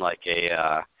to run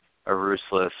a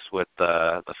Ruthless with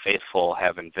the Faithful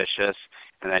having Vicious,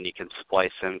 and then you can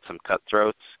splice in some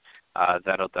Cutthroats,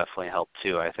 that'll definitely help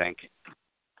too, I think.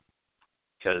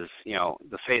 Because,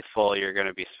 the Faithful, you're going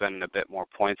to be spending a bit more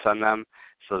points on them,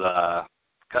 so the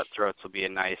Cutthroats will be a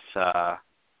nice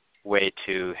way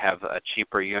to have a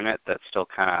cheaper unit that still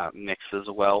kind of mixes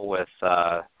well with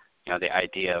the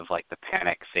idea of like the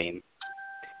panic theme.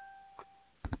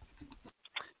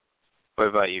 What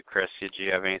about you, Chris? Did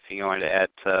you have anything you wanted to add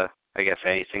to, I guess,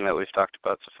 anything that we've talked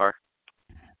about so far?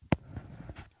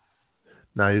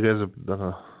 No, you guys have done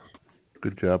a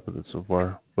good job with it so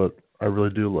far, but I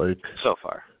really do like so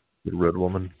far the Red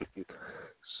Woman.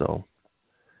 So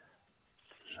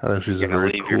I think she's You're gonna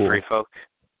very leave cool. your free folk?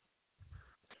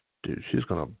 Dude, she's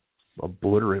gonna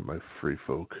obliterate my free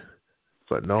folk.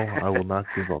 But no, I will not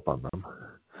give up on them.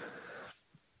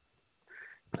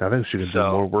 I think she can do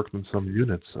more work than some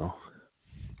units, so.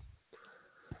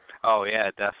 Oh yeah,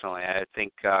 definitely. I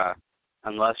think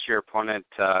unless your opponent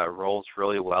rolls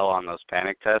really well on those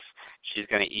panic tests, she's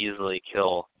going to easily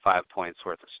kill 5 points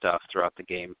worth of stuff throughout the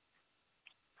game.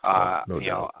 No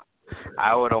doubt.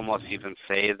 I would almost even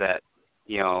say that,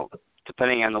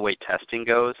 depending on the way testing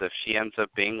goes, if she ends up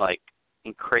being like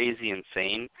crazy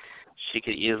insane, she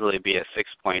could easily be a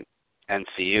 6-point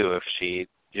NCU if she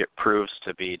proves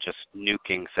to be just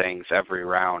nuking things every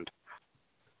round.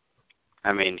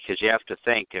 I mean, because you have to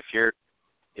think if you're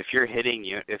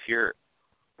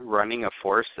running a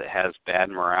force that has bad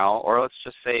morale, or let's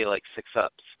just say like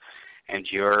 6-ups, and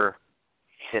you're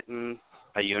hitting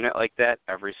a unit like that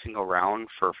every single round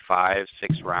for 5-6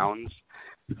 rounds,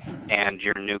 and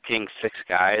you're nuking 6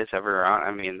 guys every round.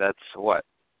 I mean, that's what,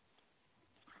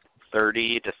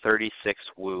 30 to 36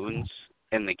 wounds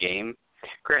in the game.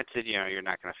 Granted, you're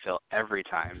not going to fill every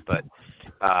time, but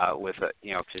with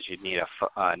because you'd need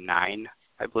a 9,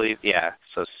 I believe. Yeah,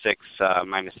 so 6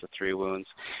 minus the 3 wounds.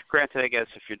 Granted, I guess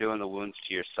if you're doing the wounds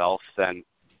to yourself, then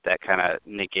that kind of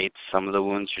negates some of the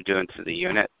wounds you're doing to the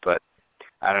unit. But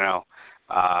I don't know.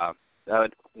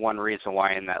 One reason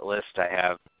why in that list I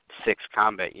have 6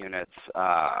 combat units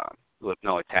with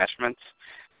no attachments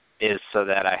is so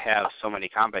that I have so many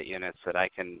combat units that I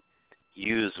can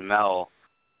use Mel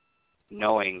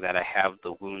knowing that I have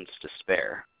the wounds to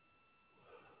spare.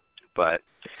 But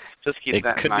just keep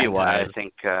that in mind. It could be wise. I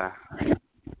think.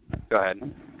 Go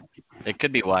ahead. It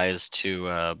could be wise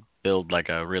to build like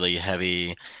a really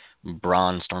heavy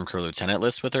bronze Stormtrooper Lieutenant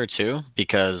list with her too,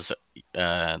 because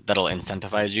that'll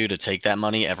incentivize you to take that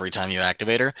money every time you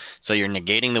activate her. So you're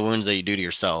negating the wounds that you do to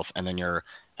yourself, and then you're,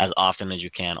 as often as you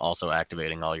can, also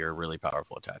activating all your really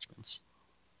powerful attachments.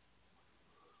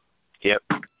 Yep.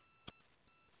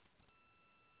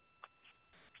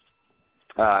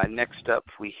 Next up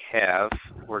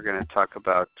we're going to talk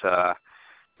about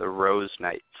the Rose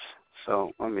Knights.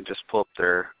 So let me just pull up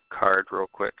their card real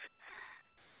quick.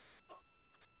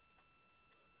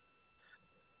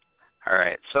 All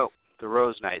right, so the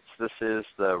Rose Knights, this is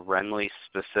the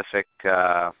Renly-specific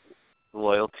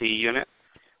loyalty unit.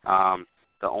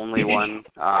 The only one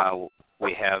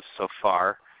we have so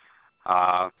far.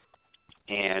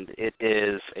 And it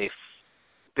is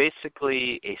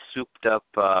basically a souped-up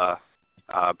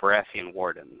Baratheon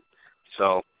Warden.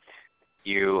 So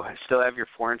you still have your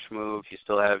 4-inch move, you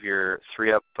still have your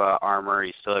 3-up armor,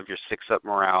 you still have your 6-up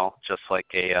morale, just like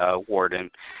a Warden.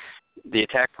 The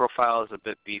attack profile is a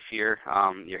bit beefier.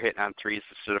 You're hitting on 3s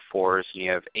instead of 4s, and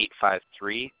you have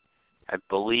 8-5-3. I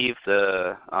believe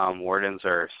the Wardens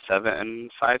are 7-5-3,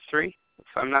 if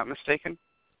I'm not mistaken.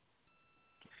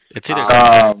 It's either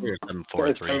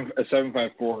 7-4-3. It's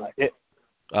 7-5-4.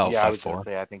 I was going to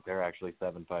say I think they're actually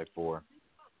 7-5-4.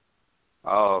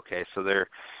 Oh, okay. So they're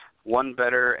one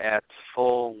better at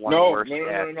full, one worse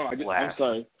at last. I'm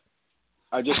sorry.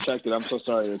 I just checked it. I'm so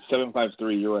sorry. It's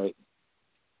 7-5-3. You're right.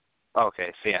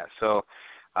 Okay. So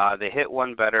they hit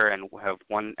one better and have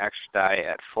one extra die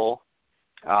at full.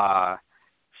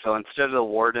 So instead of the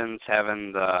Wardens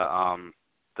having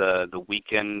the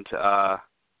weakened,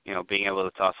 being able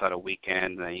to toss out a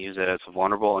weakened and then use it as a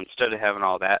vulnerable, instead of having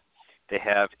all that, they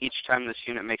have each time this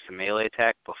unit makes a melee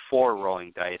attack before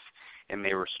rolling dice, it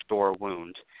may restore a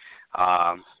wound.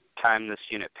 Time this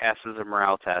unit passes a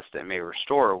morale test, it may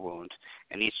restore a wound.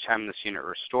 And each time this unit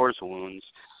restores wounds,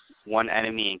 one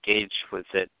enemy engaged with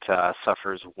it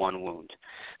suffers 1 wound.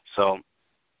 So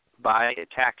by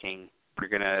attacking, you're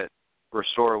going to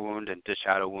restore a wound and dish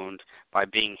out a wound. By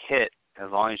being hit,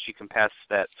 as long as you can pass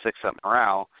that 6-up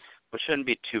morale, which shouldn't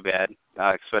be too bad,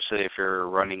 especially if you're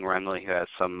running Renly, who has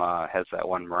that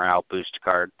 1 morale boost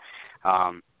card.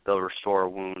 They'll restore a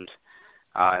wound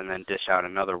and then dish out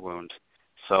another wound.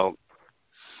 So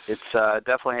it's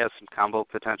definitely has some combo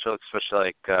potential, especially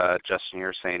like Justin, you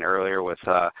were saying earlier with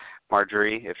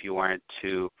Marjorie. If you wanted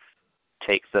to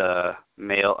take the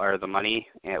mail or the money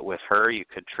with her, you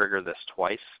could trigger this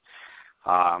twice.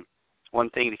 One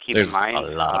thing to keep in mind.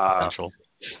 There's a lot of potential.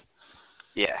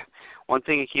 Yeah. One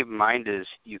thing to keep in mind is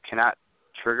you cannot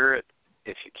trigger it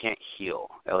if you can't heal.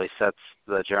 At least that's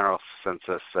the general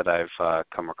consensus that I've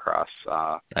come across.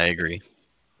 I agree.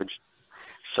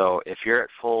 So if you're at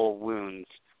full wounds,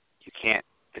 you can't.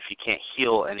 If you can't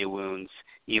heal any wounds,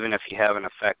 even if you have an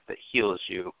effect that heals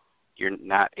you, you're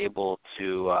not able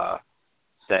to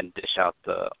then dish out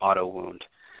the auto wound.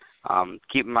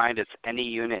 Keep in mind it's any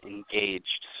unit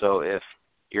engaged. So if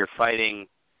you're fighting,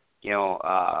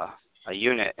 a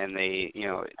unit and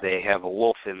they have a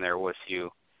wolf in there with you,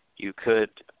 you could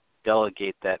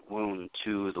delegate that wound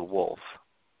to the wolf,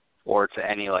 or to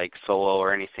any like solo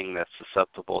or anything that's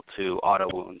susceptible to auto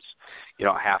wounds. You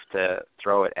don't have to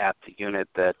throw it at the unit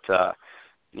that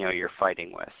you're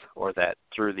fighting with, or that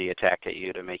threw the attack at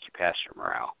you to make you pass your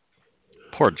morale.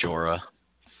 Poor Jorah.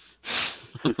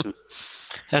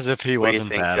 As if he wasn't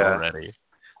bad already.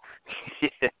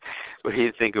 What do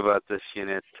you think about this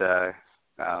unit,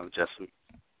 Justin?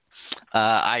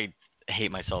 I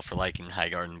hate myself for liking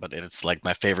Highgarden, but it's like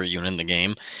my favorite unit in the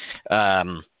game.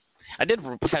 I did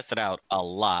test it out a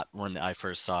lot when I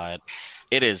first saw it.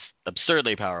 It is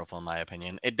absurdly powerful, in my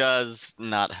opinion. It does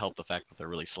not help the fact that they're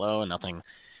really slow, and nothing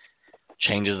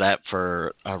changes that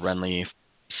for a Renly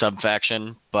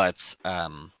sub-faction. But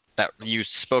that you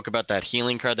spoke about that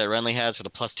healing card that Renly has for the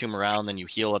 +2 morale, and then you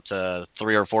heal up to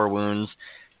 3 or 4 wounds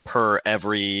per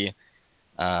every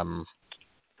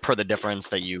per the difference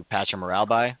that you pass your morale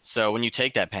by. So when you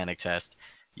take that panic test,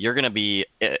 you're going to be,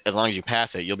 as long as you pass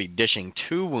it, you'll be dishing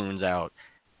 2 wounds out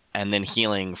and then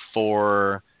healing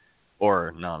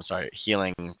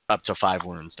healing up to 5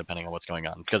 wounds depending on what's going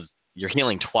on. Because you're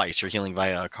healing twice. You're healing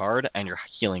via a card and you're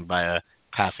healing via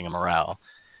passing a morale.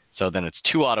 So then it's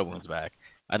 2 auto wounds back.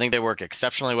 I think they work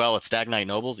exceptionally well with Stag Knight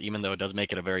Nobles, even though it does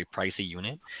make it a very pricey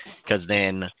unit. Because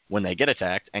then when they get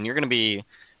attacked, and you're going to be,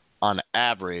 on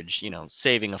average,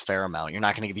 saving a fair amount. You're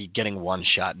not going to be getting one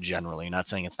shot generally. Not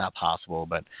saying it's not possible,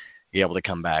 but you're able to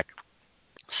come back.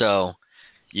 So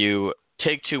you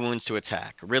take 2 wounds to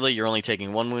attack. Really, you're only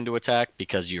taking 1 wound to attack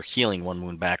because you're healing 1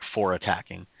 wound back for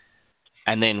attacking.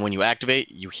 And then when you activate,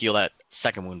 you heal that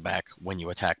 2nd wound back when you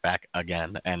attack back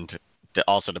again. And it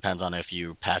also depends on if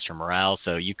you pass your morale.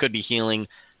 So you could be healing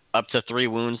up to 3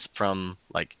 wounds from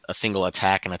like a single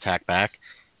attack and attack back,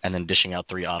 and then dishing out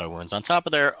 3 auto wounds on top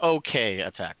of their okay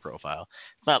attack profile.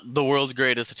 It's not the world's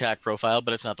greatest attack profile,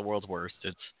 but it's not the world's worst.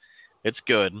 It's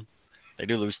good. They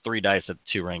do lose 3 dice at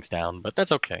 2 ranks down, but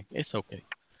that's okay. It's okay.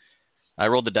 I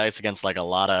rolled the dice against like a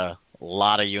lot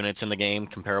of units in the game,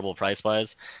 comparable price-wise,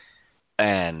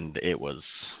 and it was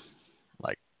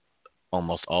like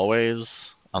almost always,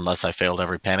 unless I failed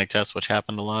every panic test, which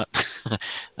happened a lot,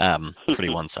 pretty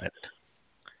one-sided.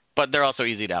 But they're also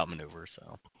easy to outmaneuver,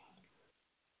 so.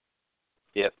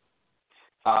 Yep.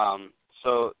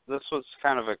 So this was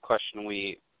kind of a question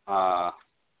we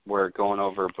were going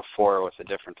over before with a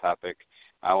different topic.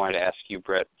 I wanted to ask you,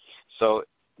 Britt. So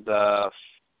the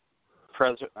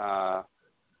first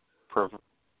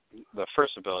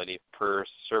ability, I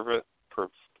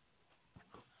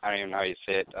don't even know how you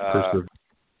say it.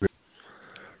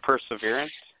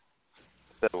 Perseverance.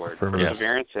 Is that the word?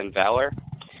 Perseverance and Valor.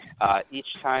 Each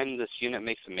time this unit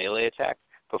makes a melee attack,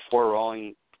 before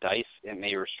rolling dice, it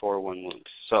may restore 1 wound.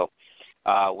 So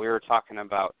we were talking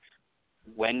about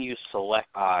when you select,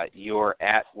 you're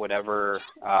at whatever,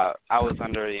 I was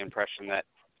under the impression that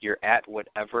you're at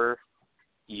whatever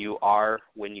you are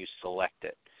when you select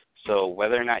it. So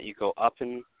whether or not you go up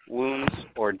in wounds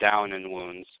or down in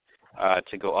wounds,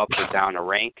 to go up or down a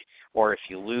rank, or if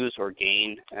you lose or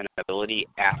gain an ability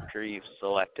after you've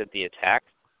selected the attack,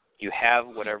 you have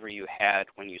whatever you had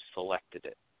when you selected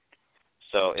it.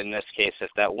 So in this case, if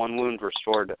that 1 wound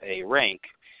restored a rank,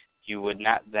 you would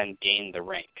not then gain the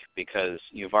rank because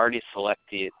you've already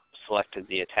selected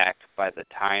the attack by the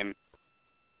time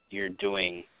you're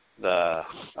doing the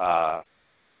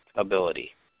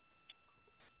ability.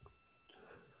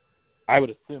 I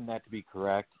would assume that to be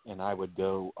correct, and I would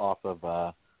go off of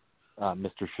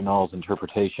Mr. Chenal's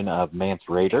interpretation of Mance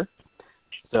Raider.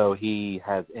 So he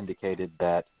has indicated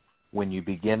that when you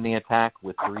begin the attack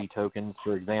with 3 tokens,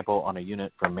 for example, on a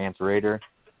unit from Mance Raider,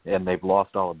 and they've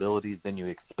lost all abilities, then you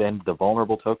expend the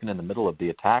vulnerable token in the middle of the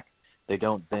attack. They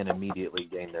don't then immediately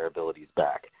gain their abilities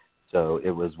back. So it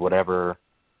was whatever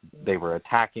they were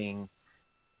attacking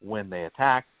when they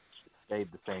attacked stayed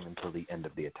the same until the end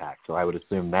of the attack. So I would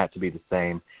assume that to be the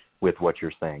same with what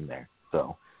you're saying there.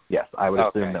 So, yes, I would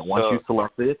assume that once you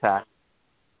select the attack,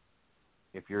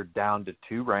 if you're down to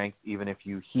 2 ranks, even if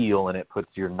you heal and it puts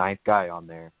your 9th guy on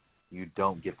there, you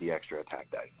don't get the extra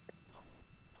attack dice.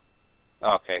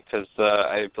 Okay, because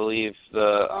I believe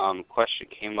the question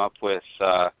came up with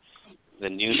the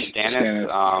new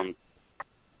Stannis.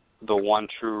 the one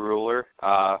true ruler,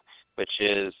 which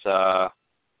is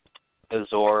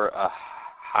Azor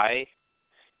Ahai.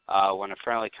 When a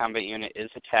friendly combat unit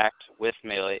is attacked with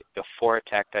melee before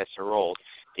attack dice are rolled,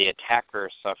 the attacker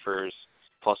suffers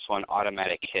 +1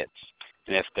 automatic hits.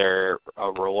 And if they're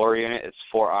a roller unit, it's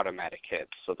 4 automatic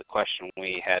hits. So the question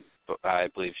we had, I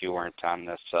believe you weren't on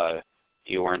this,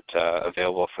 you weren't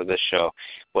available for this show,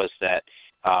 was that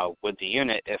would the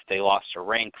unit, if they lost a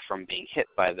rank from being hit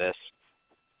by this,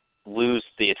 lose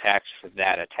the attacks for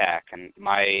that attack? And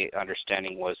my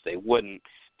understanding was they wouldn't,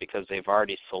 because they've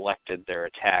already selected their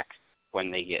attack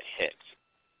when they get hit.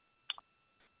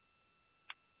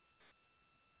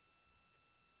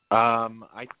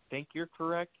 I think you're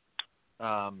correct.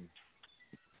 The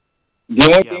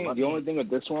only thing with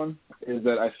this one is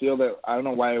that I feel that I don't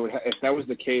know why it would. If that was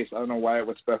the case, I don't know why it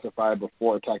would specify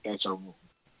before attack dice are rolled.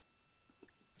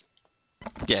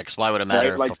 Yeah, because why would it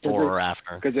matter before or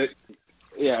after? Because if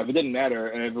it didn't matter,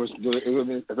 and if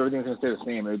everything was going to stay the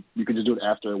same, you could just do it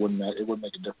after. It wouldn't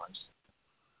make a difference.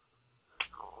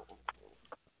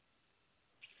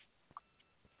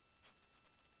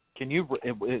 Can you?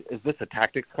 Is this a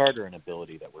tactics card or an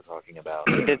ability that we're talking about?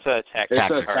 It's a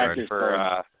tactics card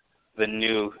for the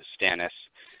new Stannis.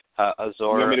 Azor. You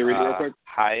want me to read it real quick?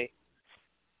 Hi.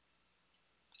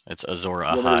 It's Azor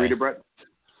Ahai. You want me to read it, Brett?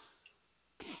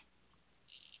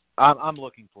 I'm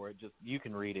looking for it. Just you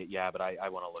can read it, yeah, but I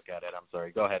want to look at it. I'm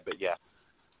sorry. Go ahead, but yeah.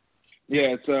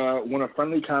 Yeah, it's when a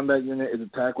friendly combat unit is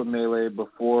attacked with melee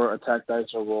before attack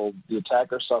dice are rolled, the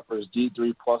attacker suffers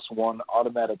D3 +1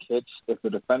 automatic hits. If the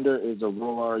defender is a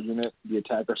roller unit, the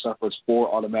attacker suffers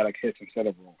 4 automatic hits instead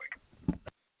of rolling.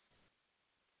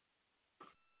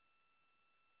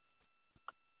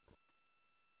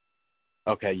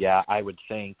 Okay, yeah, I would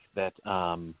think that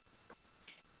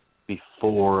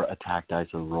before attack dice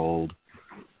are rolled.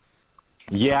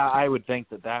 Yeah, I would think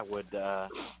that would,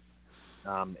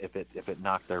 if it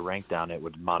knocked their rank down, it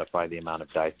would modify the amount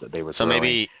of dice that they were throwing.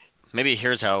 So maybe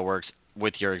here's how it works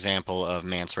with your example of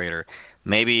Mance Raider.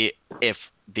 Maybe if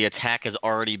the attack has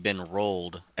already been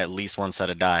rolled at least one set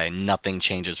of die, nothing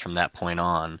changes from that point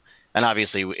on. And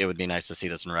obviously it would be nice to see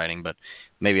this in writing, but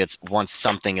maybe it's once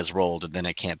something is rolled, then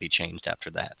it can't be changed after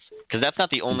that. Because that's not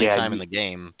the only time in the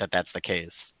game that that's the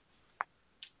case.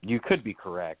 You could be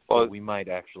correct. Well, but we might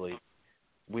actually,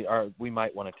 we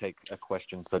might want to take a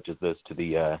question such as this to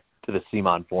the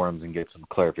CMON forums and get some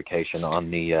clarification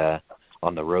on the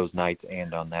Rose Knights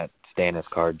and on that Stannis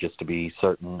card, just to be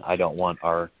certain. I don't want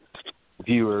our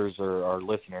viewers or our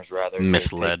listeners rather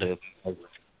misled.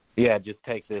 Just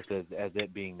take this as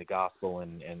it being the gospel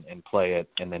and play it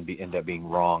and then end up being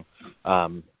wrong.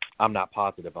 I'm not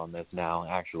positive on this now,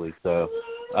 actually, so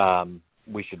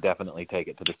we should definitely take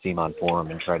it to the CMON forum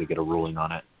and try to get a ruling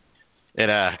on it.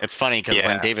 It's funny because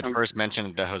when David first mentioned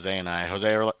it to Jose and I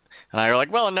were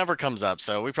like, well, it never comes up,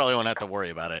 so we probably won't have to worry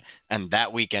about it. And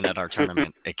that weekend at our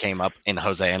tournament, it came up in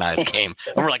Jose and I's game.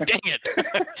 And we're like, dang it.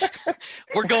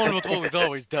 We're going with what we've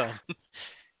always done.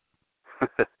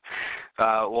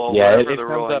 Whatever the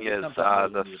ruling is,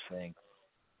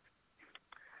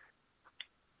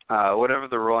 whatever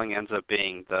the ruling ends up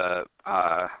being, the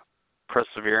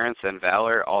Perseverance and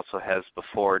Valor also has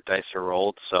before dice are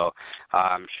rolled, so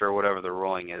I'm sure whatever the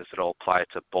ruling is, it'll apply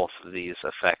to both of these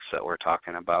effects that we're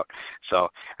talking about. So,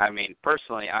 I mean,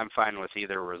 personally, I'm fine with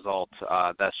either result.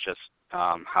 That's just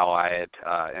how I had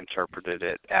interpreted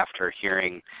it after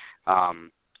hearing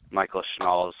Michael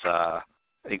Schnall's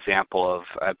example of,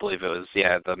 I believe it was,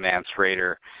 the Mance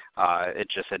Raider. It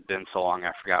just had been so long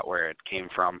I forgot where it came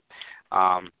from.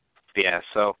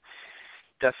 So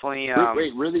definitely.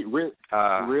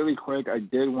 Really quick, I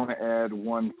did want to add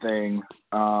one thing,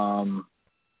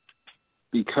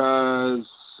 because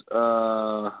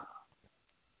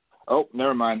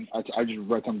never mind. I just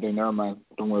read something. Never mind.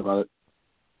 Don't worry about it.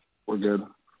 We're good.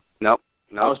 Nope.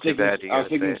 I was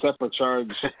thinking separate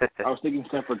charge. I was thinking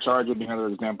separate charge would be another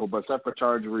example, but separate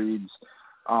charge reads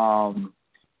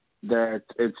that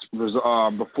it's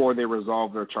before they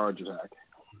resolve their charge attack.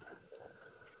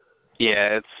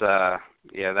 Yeah, it's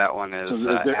that one is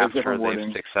after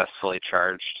they've successfully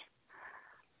charged.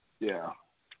 Yeah.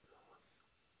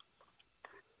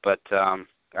 But all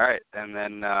right, and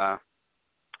then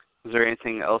is there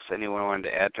anything else anyone wanted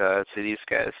to add to these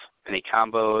guys? Any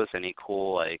combos? Any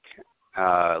cool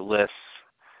lists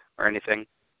or anything?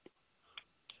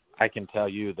 I can tell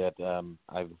you that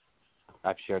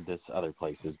I've shared this other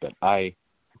places, but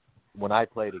when I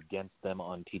played against them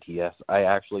on TTS, I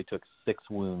actually took 6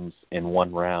 wounds in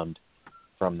one round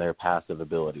from their passive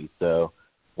ability. So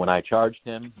when I charged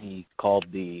him, he called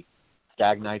the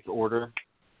Stag Knight's Order,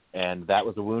 and that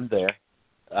was a wound there.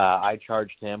 I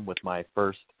charged him with my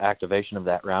first activation of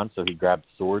that round, so he grabbed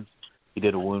swords. He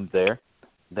did a wound there.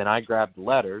 Then I grabbed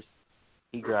letters.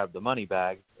 He grabbed the money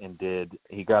bags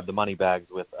he grabbed the money bags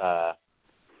with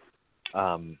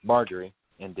Marjorie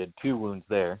and did 2 wounds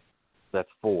there. That's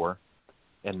 4.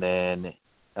 And then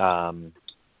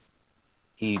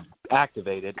he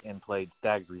activated and played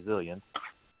Stag's Resilience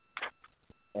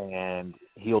and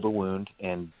healed a wound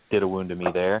and did a wound to me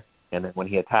there. And then when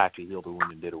he attacked, he healed a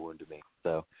wound and did a wound to me.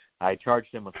 So I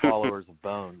charged him with Followers of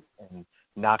Bones and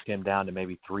knocked him down to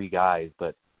maybe 3 guys.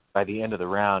 But by the end of the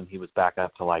round, he was back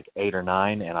up to like 8 or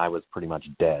 9, and I was pretty much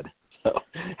dead. So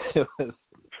it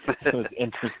was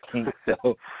interesting.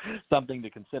 So something to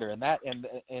consider. And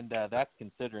that's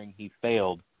considering he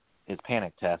failed his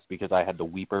panic test because I had the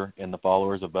Weeper in the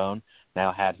Followers of Bone.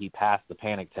 Now, had he passed the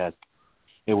panic test,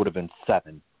 it would have been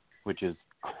 7, which is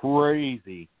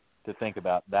crazy to think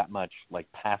about that much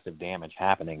like passive damage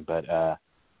happening. But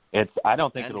I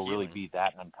don't think it'll really be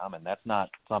that uncommon. That's not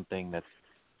something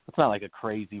it's not like a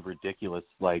crazy, ridiculous,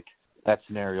 like that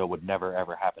scenario would never,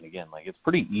 ever happen again. Like, it's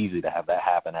pretty easy to have that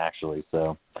happen, actually.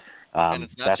 So, and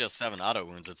it's not just 7 auto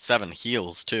wounds, it's 7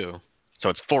 heals, too. So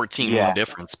it's 14 wound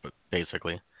difference, but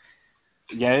basically.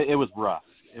 Yeah, it was rough.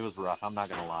 I'm not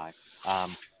going to lie.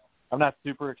 I'm not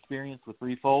super experienced with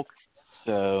Refolk,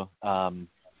 so,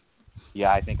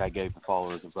 I think I gave the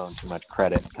Followers of Bone too much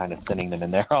credit, kind of sending them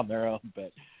in there on their own.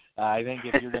 But I think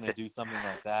if you're going to do something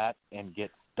like that and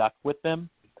get stuck with them,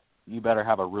 you better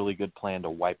have a really good plan to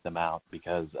wipe them out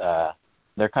because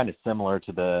they're kind of similar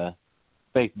to the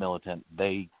Faith Militant.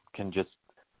 They can just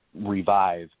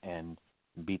revive and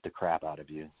beat the crap out of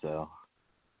you. So.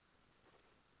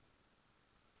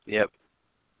 Yep.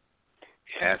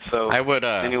 Yeah. So I would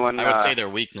say their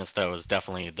weakness though is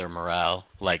definitely their morale.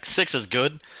 Like 6 is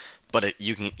good, but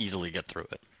you can easily get through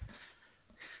it.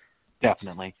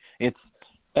 Definitely,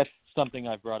 that's something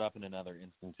I've brought up in another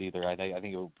instance either. I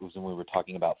think it was when we were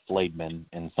talking about flayed men,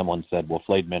 and someone said, well,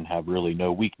 flayed men have really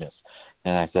no weakness.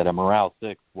 And I said a morale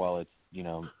 6, while it's,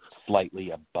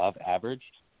 slightly above average,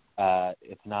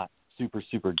 it's not super,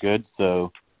 super good.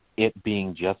 So it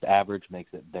being just average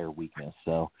makes it their weakness.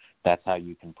 So that's how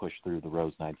you can push through the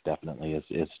Rose Knights definitely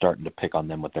is starting to pick on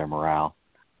them with their morale.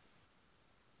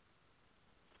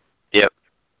 Yep.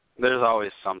 There's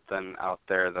always something out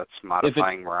there that's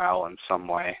modifying morale in some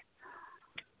way.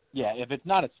 Yeah, if it's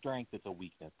not a strength, it's a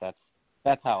weakness. That's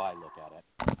how I look at it.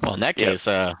 Well, in that case,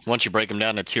 once you break them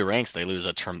down to 2 ranks, they lose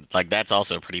a term. Like, that's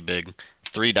also pretty big.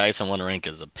 3 dice in 1 rank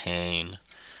is a pain.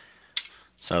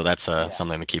 So that's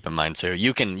something to keep in mind, too.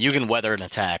 You can weather an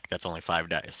attack that's only 5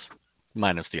 dice,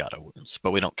 minus the auto wounds,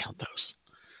 but we don't count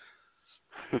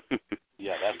those.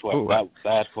 Yeah, that's what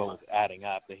was adding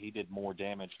up, that he did more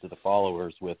damage to the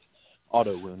followers with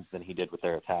auto wounds than he did with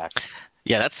their attacks.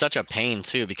 Yeah, that's such a pain,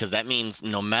 too, because that means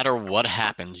no matter what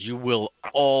happens, you will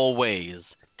always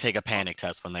take a panic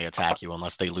test when they attack you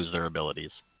unless they lose their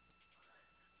abilities.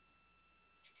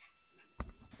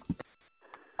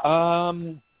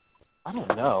 I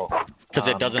don't know. Because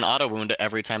it does an auto wound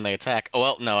every time they attack. Oh,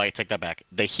 well, no, I take that back.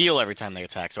 They heal every time they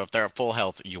attack, so if they're at full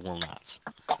health, you will not.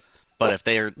 But if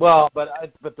they're... Well, but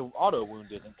the auto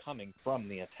wound isn't coming from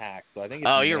the attack, so I think...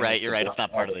 You're right. It's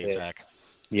not part of the attack.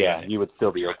 Yeah, you would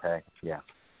still be okay. Yeah.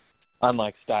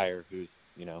 Unlike Steyer, who's,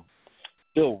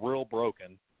 still real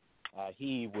broken,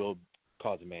 he will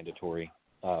cause a mandatory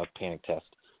panic test,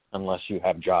 unless you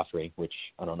have Joffrey, which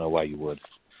I don't know why you would.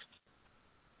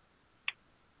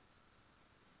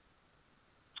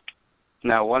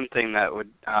 Now, one thing that would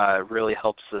really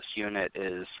helps this unit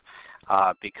is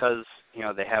because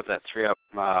they have that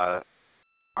 3-up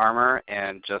armor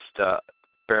and just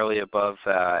barely above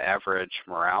average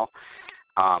morale.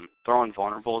 Throwing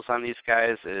vulnerables on these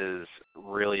guys is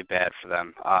really bad for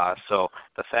them. So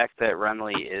the fact that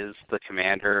Renly is the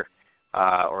commander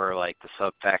or like the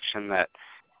sub-faction that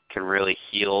can really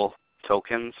heal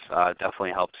tokens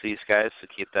definitely helps these guys. So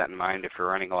keep that in mind if you're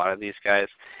running a lot of these guys.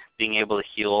 Being able to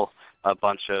heal a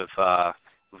bunch of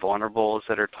vulnerables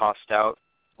that are tossed out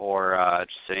or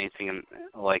just anything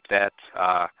like that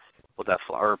will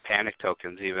definitely, or panic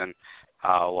tokens even,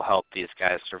 will help these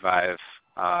guys survive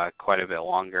quite a bit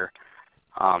longer.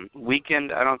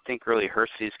 Weakened, I don't think really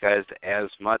hurts these guys as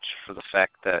much for the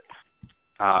fact that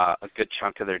a good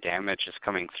chunk of their damage is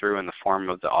coming through in the form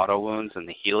of the auto wounds and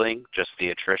the healing, just the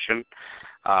attrition.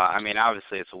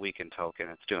 Obviously it's a weakened token,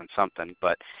 it's doing something,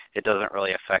 but it doesn't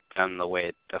really affect them the way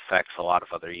it affects a lot of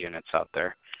other units out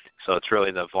there. So it's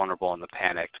really the vulnerable and the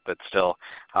panicked, but still,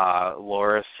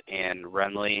 Loras and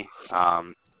Renly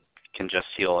can just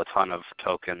heal a ton of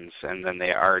tokens, and then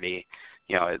they already,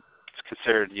 it's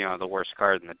considered, the worst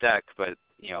card in the deck, but,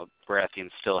 Baratheon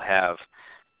still have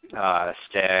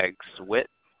Stag's Wit.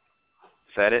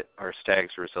 Is that it? Or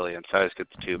Stag's Resilience? I always get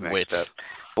the two mixed up.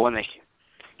 But when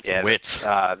Wit.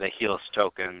 the heals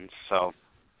tokens, so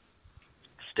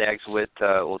Stag's Wit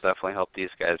will definitely help these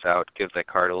guys out, give that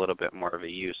card a little bit more of a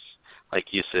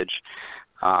usage.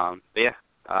 I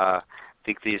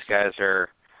think these guys are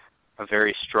a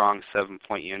very strong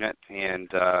 7-point unit, and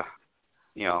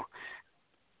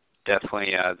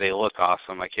definitely they look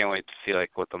awesome. I can't wait to see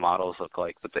what the models look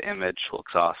like, but the image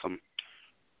looks awesome.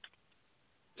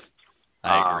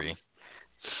 I agree.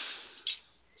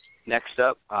 Next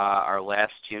up, our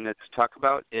last unit to talk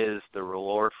about is the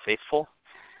R'hllor Faithful.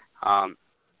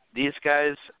 These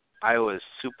guys, I was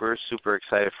super, super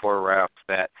excited for right off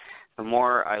the bat. The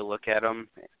more I look at them,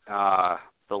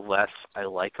 the less I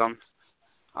like them.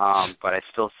 But I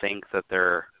still think that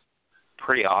they're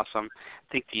pretty awesome.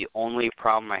 I think the only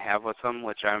problem I have with them,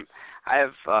 which I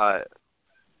have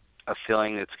a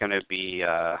feeling it's going to be,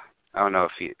 I don't know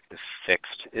if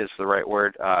fixed is the right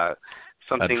word,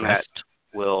 something Addressed.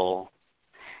 that will,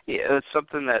 it's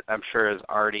something that I'm sure is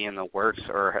already in the works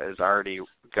or is already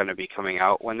going to be coming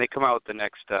out. When they come out with the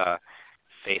next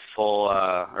Faithful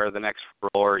or the next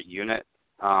R'hllor unit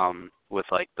with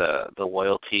the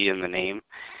loyalty in the name,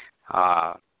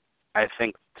 I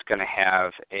think it's going to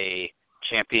have a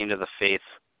Champion of the Faith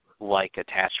like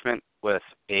attachment with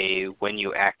a when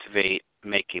you activate,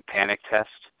 make a panic test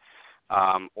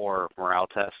or morale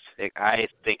test. I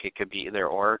think it could be either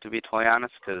or, to be totally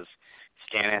honest, because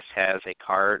Stannis has a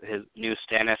card. His new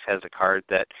Stannis has a card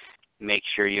that makes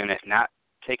your unit not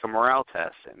take a morale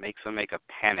test. It makes them make a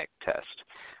panic test,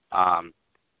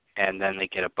 and then they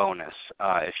get a bonus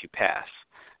if you pass.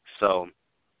 So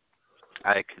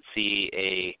I could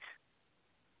see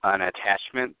an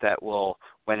attachment that will,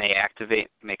 when they activate,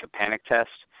 make a panic test,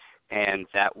 and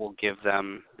that will give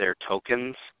them their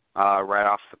tokens right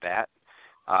off the bat.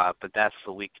 But that's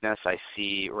the weakness I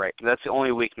see that's the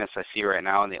only weakness I see right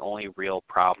now, and the only real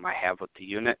problem I have with the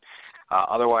unit.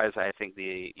 Otherwise, I think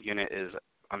the unit is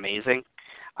amazing.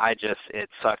 It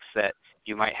sucks that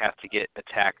you might have to get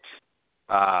attacked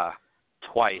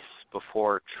twice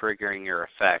before triggering your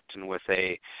effect, and with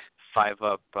a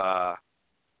 5-up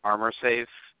armor save,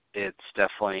 it's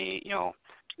definitely,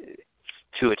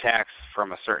 2 attacks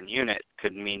from a certain unit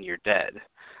could mean you're dead.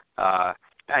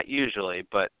 Not usually,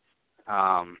 but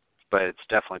it's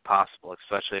definitely possible,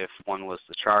 especially if one was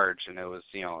the charge and it was,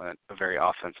 a very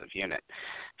offensive unit.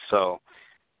 So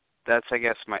that's, I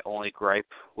guess, my only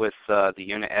gripe with the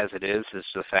unit as it is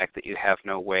the fact that you have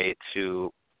no way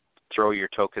to throw your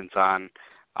tokens on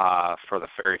for the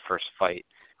very first fight,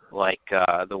 like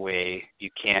the way you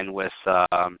can with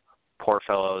Poor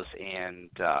Fellows and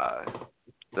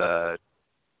the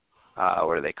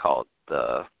what are they called?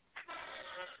 The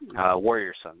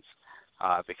Warrior Sons,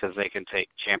 because they can take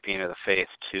Champion of the Faith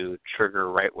to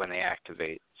trigger right when they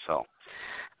activate. So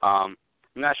I'm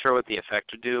not sure what the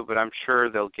effect would do, but I'm sure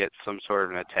they'll get some sort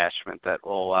of an attachment that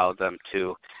will allow them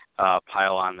to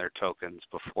pile on their tokens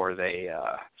before they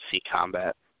see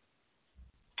combat.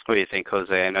 What do you think,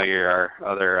 Jose? I know you're our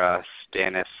other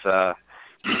Stannis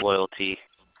loyalty.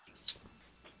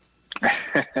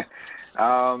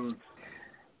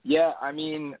 Yeah, I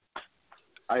mean,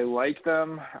 I like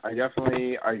them. I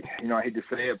definitely, I hate to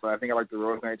say it, but I think I like the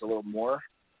Rose Knights a little more.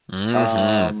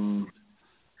 Mm-hmm.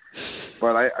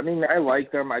 But I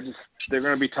like them. They're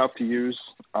going to be tough to use.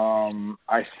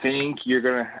 I think you're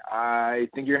going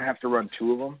to have to run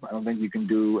 2 of them. I don't think you can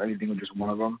do anything with just one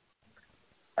of them.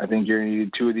 I think you're going to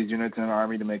need 2 of these units in an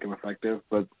army to make them effective,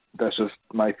 but that's just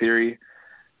my theory.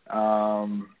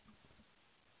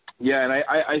 Yeah, and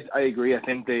I agree. I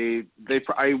think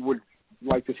I would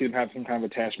like to see them have some kind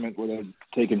of attachment where they're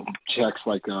taking checks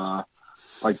like the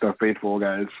Faithful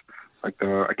guys, I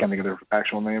can't think of their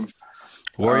actual name.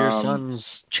 Warrior Sons,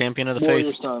 Champion of the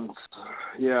Warrior Faith. Sons.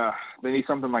 Yeah, they need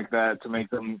something like that to make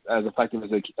them as effective as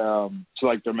they to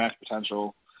their max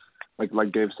potential, like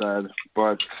Dave said.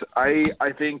 But I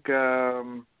think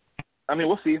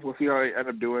we'll see how I end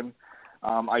up doing.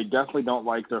 I definitely don't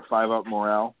like their 5-up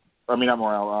morale.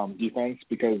 Defense,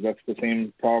 because that's the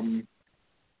same problem.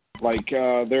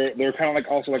 They're kind of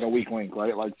also like a weak link,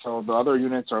 right? So the other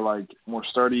units are more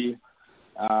sturdy,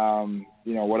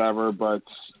 whatever. But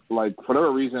for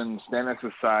whatever reason,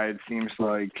 Stannis' side seems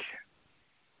like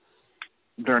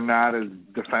they're not as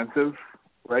defensive,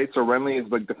 right? So Renly is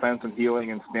defense and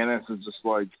healing, and Stannis is just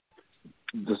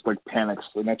panics,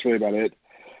 and that's really about it.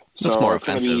 So it's more it's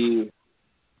going to be.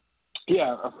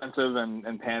 Yeah, offensive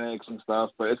and panics and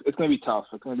stuff, but it's going to be tough.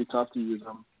 It's going to be tough to use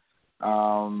them.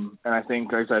 And I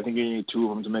think, like I said, I think you need two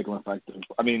of them to make them effective.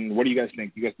 I mean, what do you guys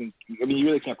think? You guys think? I mean, you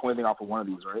really can't pull anything off of one of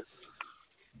these, right?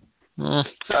 You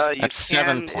That's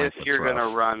can 7 points. if you're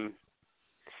gonna run.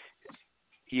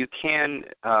 You can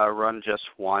run just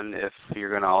one if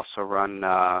you're gonna also run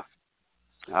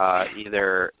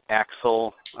either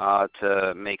Axel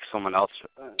to make someone else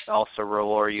a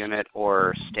Rollor unit,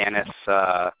 or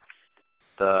Stannis,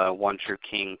 the One True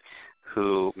King,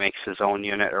 who makes his own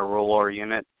unit, a Rollor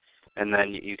unit, and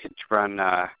then you could run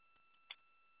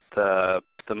the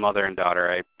mother and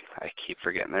daughter. I keep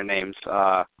forgetting their names.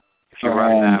 If you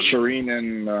run them, Shireen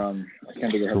and I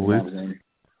can't think of her mom's name.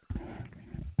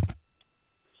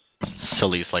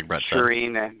 Selyse, like Brett said.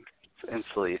 Shireen and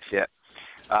Selyse,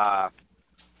 yeah.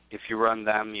 If you run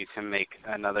them, you can make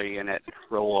another unit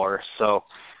Rollor. So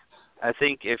I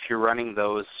think if you're running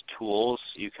those tools,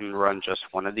 you can run just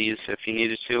one of these if you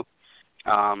needed to.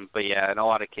 But yeah, in a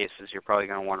lot of cases, you're probably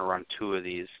going to want to run two of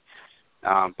these.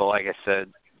 But like I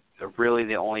said, really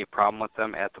the only problem with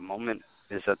them at the moment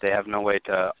is that they have no way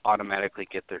to automatically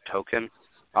get their token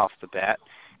off the bat.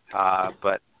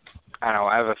 But I don't know,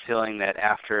 I have a feeling that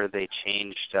after they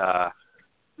changed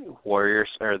Warriors,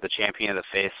 or the Champion of the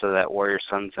Faith, so that Warrior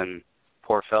Sons and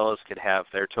Poor Fellows could have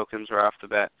their tokens right off the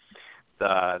bat,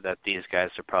 that these guys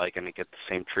are probably going to get the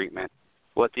same treatment.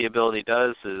 What the ability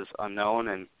does is unknown,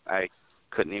 and I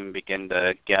couldn't even begin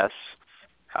to guess.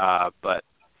 But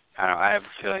I don't know, I have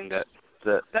a feeling that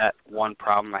that one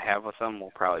problem I have with them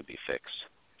will probably be fixed.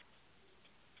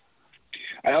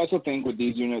 I also think with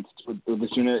these units, with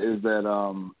this unit, is that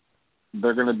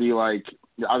they're going to be like,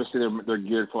 obviously they're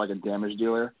geared for like a damage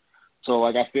dealer. So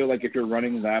like I feel like if you're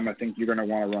running them, I think you're going to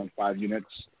want to run 5 units.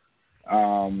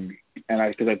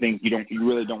 Because I think you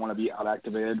really don't want to be out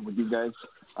activated with these guys,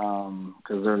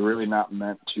 because they're really not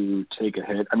meant to take a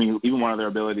hit. I mean, even one of their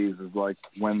abilities is like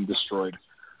when destroyed,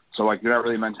 so like they're not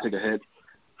really meant to take a hit.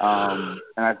 And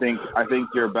I think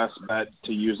your best bet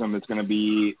to use them is going to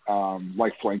be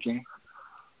like flanking.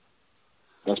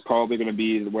 That's probably going to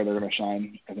be where they're going to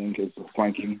shine, I think, is the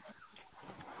flanking.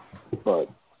 But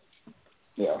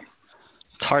yeah,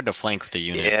 it's hard to flank with a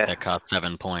unit that costs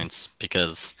 7 points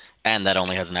and that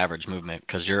only has an average movement,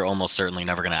 because you're almost certainly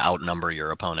never going to outnumber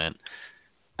your opponent.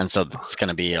 And so it's going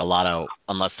to be a lot of,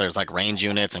 unless there's like range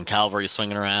units and cavalry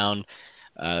swinging around,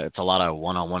 it's a lot of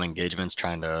one-on-one engagements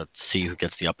trying to see who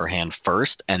gets the upper hand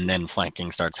first, and then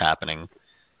flanking starts happening.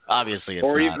 Obviously, it's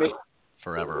not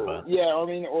forever, but yeah, I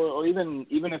mean, or even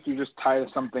if you just tie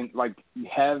something, like you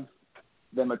have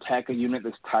them attack a unit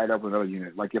that's tied up with another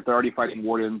unit. Like if they're already fighting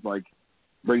wardens, like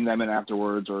bring them in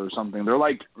afterwards or something. They're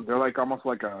like almost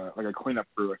like a cleanup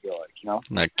crew, I feel like, you know?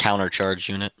 A countercharge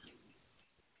unit.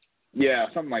 Yeah,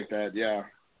 something like that. Yeah.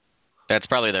 That's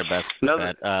probably their best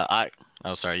bet.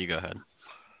 Sorry, you go ahead.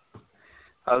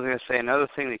 I was going to say another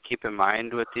thing to keep in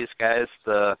mind with these guys,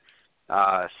 the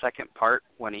second part,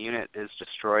 when a unit is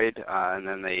destroyed and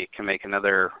then they can make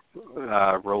another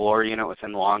Rollor unit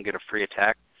within long, get a free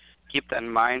attack. Keep that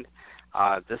in mind.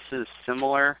 This is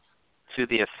similar to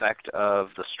the effect of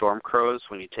the Storm Crows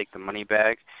when you take the money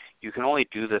bag. You can only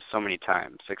do this so many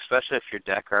times, especially if your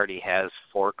deck already has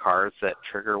 4 cards that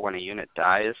trigger when a unit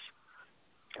dies.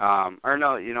 Or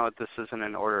no, you know what, this isn't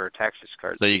an order of Taxis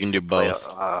card. So you can do both.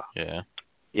 Yeah.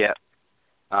 Yeah.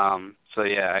 So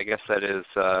yeah, I guess that is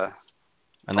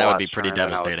and that would be pretty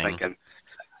devastating.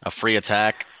 A free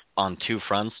attack on 2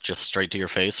 fronts, just straight to your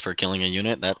face for killing a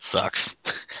unit, that sucks.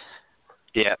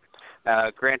 Yeah.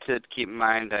 Granted, keep in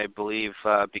mind, I believe,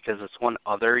 because it's one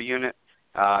other unit,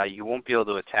 you won't be able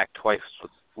to attack twice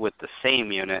with the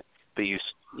same unit, but you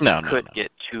could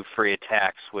get 2 free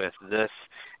attacks with this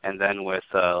and then with,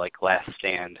 like, Last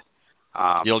Stand.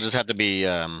 You'll just have to be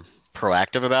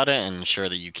proactive about it and ensure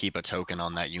that you keep a token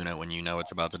on that unit when you know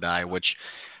it's about to die, which,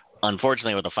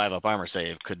 unfortunately, with a 5-up armor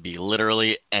save, could be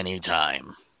literally any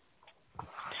time.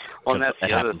 Well, and that's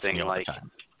the other thing, like,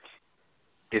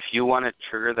 if you want to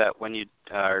trigger that when you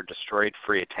are destroyed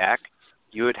free attack,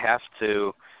 you would have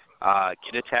to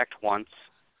get attacked once,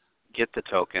 get the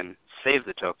token, save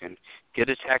the token, get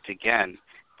attacked again,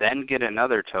 then get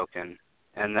another token,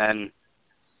 and then,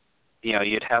 you know,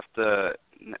 you'd have to,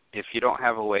 if you don't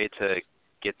have a way to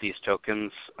get these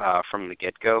tokens from the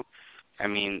get-go, I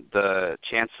mean, the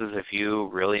chances of you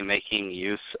really making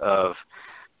use of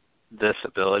this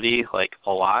ability, like,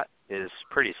 a lot, is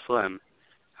pretty slim.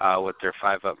 With their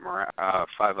 5-up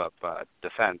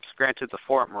defense. Granted, the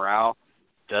 4-up morale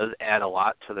does add a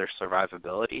lot to their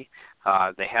survivability.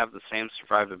 They have the same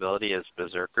survivability as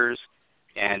Berserkers,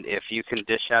 and if you can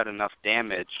dish out enough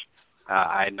damage,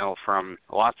 I know from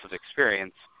lots of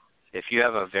experience, if you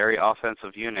have a very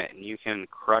offensive unit and you can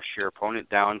crush your opponent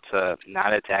down to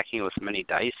not attacking with many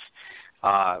dice,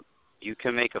 you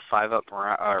can make a 5-up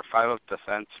or 5-up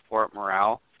defense, 4-up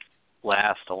morale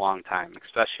last a long time,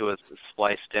 especially with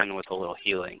spliced in with a little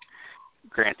healing.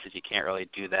 Granted, you can't really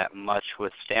do that much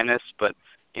with Stannis, but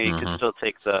you can still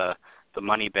take the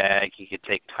money bag. You could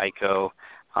take Tycho.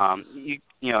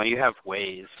 You have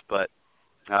ways, but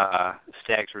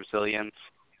Stag's resilience.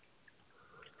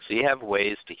 So you have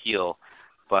ways to heal,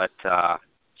 but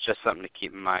it's just something to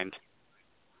keep in mind.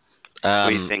 What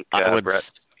do you think, Brett?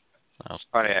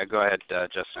 Oh, yeah, go ahead,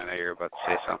 Justin. I know you were about to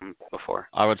say something before.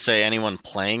 I would say anyone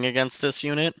playing against this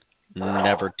unit,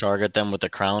 never target them with the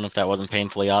crown if that wasn't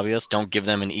painfully obvious. Don't give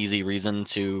them an easy reason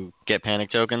to get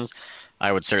panic tokens.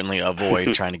 I would certainly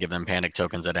avoid trying to give them panic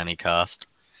tokens at any cost.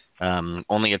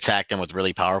 Only attack them with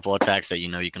really powerful attacks that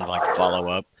you can follow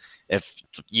up. If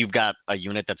you've got a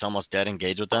unit that's almost dead,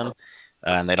 engage with them,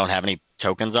 and they don't have any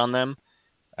tokens on them,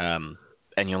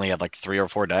 and you only have 3 or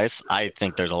 4 dice, I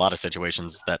think there's a lot of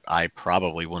situations that I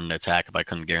probably wouldn't attack if I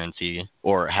couldn't guarantee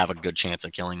or have a good chance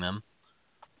of killing them.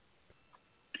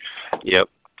 Yep.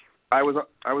 I was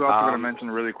also going to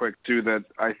mention really quick too that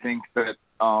I think that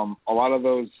a lot of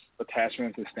those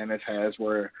attachments that Stannis has,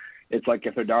 where it's like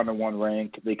if they're down to 1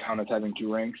 rank, they count as having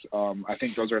 2 ranks. I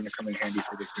think those are going to come in handy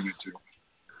for this unit too.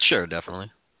 Sure,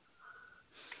 definitely.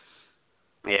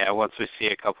 Yeah, once we see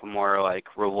a couple more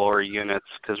R'hllor units,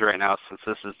 because right now, since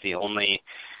this is the only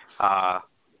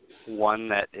one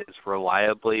that is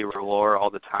reliably R'hllor all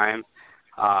the time,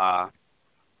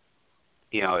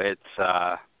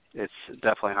 it's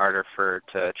definitely harder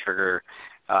to trigger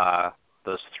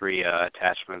those 3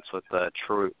 attachments with the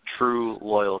true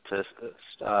loyalist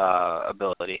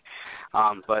ability.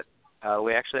 But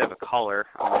we actually have a caller.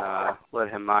 I'm gonna let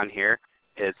him on here.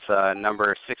 It's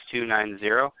number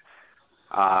 6290.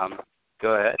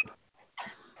 Go ahead.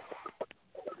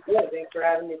 Yeah, thanks for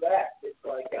having me back. It's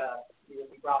like you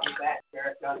brought me back,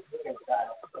 Marathon Cooking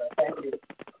style. So thank you.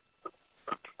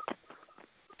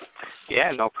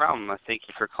 Yeah, no problem. Thank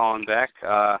you for calling back.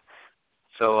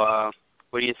 So,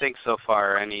 what do you think so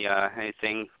far?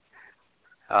 Anything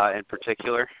in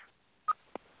particular?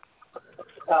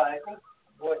 I think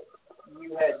what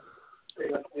you had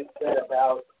pretty much just said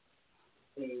about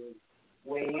the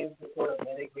ways to sort of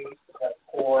mitigate the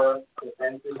core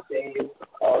defensive phase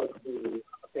of the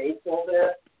faithful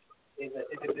there is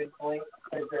a good point,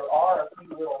 because there are a few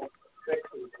little tricks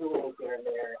and tools here and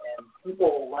there, and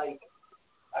people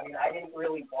I didn't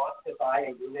really want to buy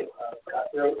a unit of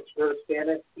cutthroats for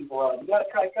Stannis. People were like, you gotta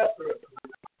try cutthroats.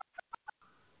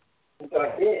 And so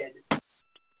I did.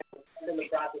 And then the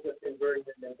process of converting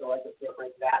them into a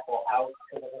different vassal house,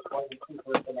 because it just wasn't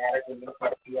super thematic and the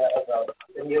idea of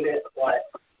the unit. But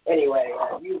anyway,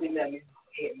 using them in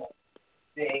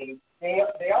the game,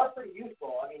 they are pretty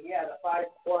useful. The 5+,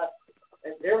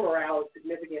 their morale is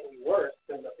significantly worse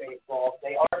than the faithful.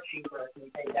 They are cheaper, so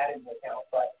we take that into account,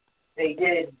 but they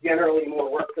did generally more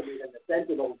work for me than the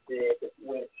Sentinels did,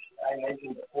 which I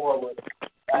mentioned before was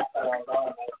last time I was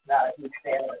on. I'm not a huge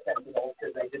fan of the Sentinels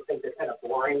because I just think they're kind of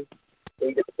boring.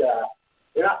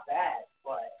 They're not bad,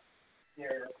 but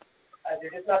they're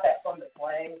just not that fun to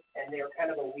play, and they're kind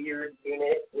of a weird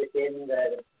unit within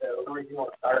the original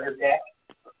starter deck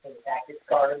and the tactics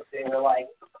cards. They were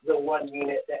the one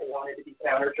unit that wanted to be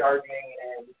countercharging,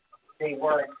 and they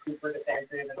weren't super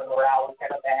defensive, and the morale was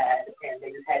kind of bad, and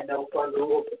they just had no fun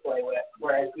rules to play with,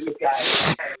 whereas these guys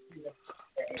are kind of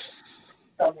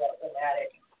somewhat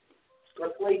thematic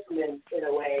replacement in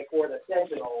a way for the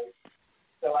Sentinels.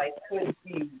 So I could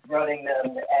see running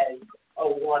them as a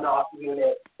one-off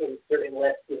unit in certain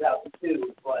lists without the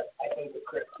 2, but I think what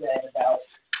Chris said about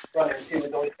running 2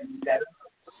 is always going to be better.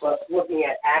 But looking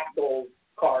at Axel's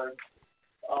cards,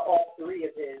 all 3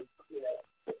 of his,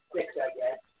 6, I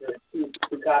guess, or 2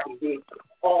 copies each,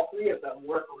 all 3 of them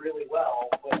work really well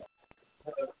with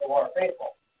the War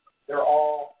Faithful. They're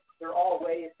all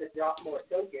ways to drop more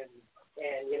tokens,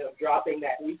 and, dropping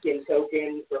that weakened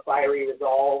token for Fiery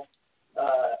Resolve.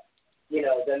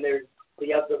 Then there's the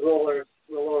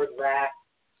R'hllor's Wrath,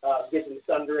 gives him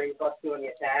Sundering +2 on the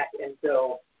attack, and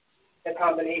so the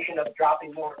combination of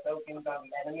dropping more tokens on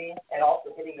the enemy and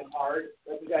also hitting them hard,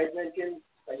 like you guys mentioned,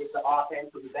 if the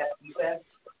offense is the best defense,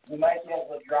 you might be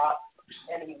able to drop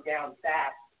enemies down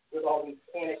fast with all these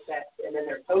panic sets, and then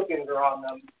their tokens are on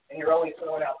them, and you're always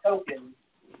throwing out tokens,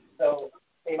 so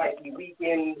they might be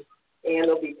weakened, and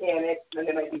they'll be panicked, then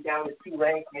they might be down to 2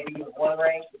 ranks, maybe even 1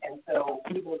 rank, and so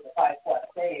people with the 5+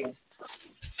 saves,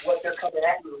 what they're coming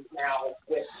at you now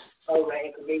with a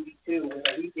rank or maybe 2 with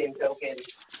a weekend token,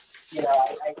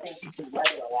 I think you can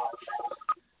weather a lot of that.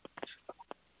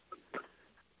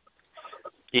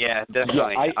 Yeah,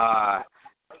 definitely. Yeah,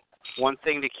 One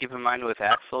thing to keep in mind with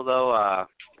Axel, though,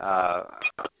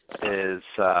 is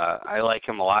I like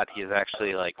him a lot. He's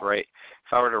actually like right.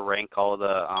 If I were to rank all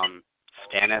the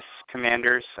Stannis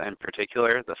commanders in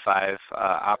particular, the 5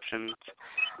 options,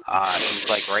 he's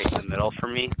like right in the middle for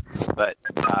me. But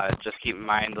just keep in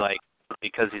mind, like,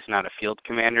 because he's not a field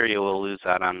commander, you will lose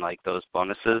out on like those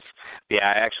bonuses. But yeah,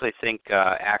 I actually think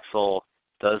Axel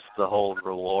does the whole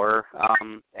R'hllor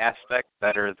aspect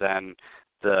better than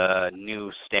the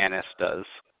new Stannis does.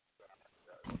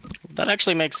 That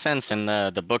actually makes sense in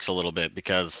the books a little bit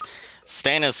because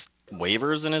Stannis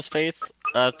wavers in his faith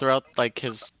throughout like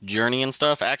his journey and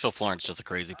stuff. Axel Florent's just a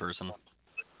crazy person,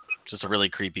 just a really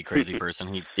creepy, crazy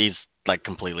person. He's like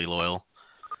completely loyal,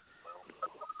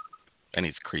 and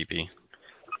he's creepy.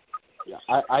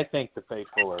 Yeah, I think the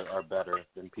faithful are better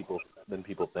than people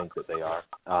think that they are.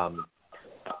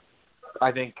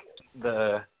 I think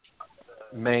the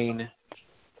main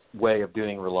way of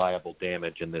doing reliable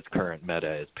damage in this current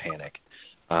meta is panic.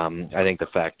 I think the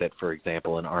fact that, for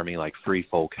example, an army like Free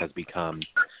Folk has become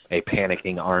a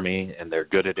panicking army and they're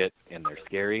good at it and they're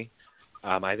scary.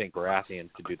 I think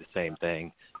Baratheons could do the same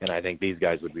thing, and I think these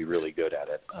guys would be really good at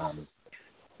it.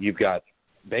 You've got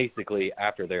basically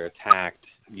after they're attacked,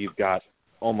 you've got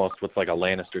almost what's like a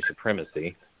Lannister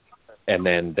supremacy, and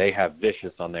then they have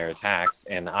vicious on their attacks.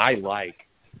 And I like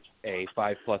a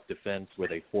 5+ defense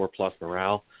with a 4+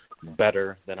 morale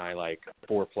better than I like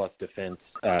 4+ defense,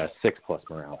 6+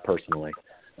 morale personally.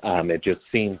 It just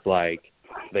seems like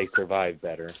they survive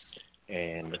better.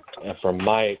 And from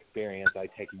my experience, I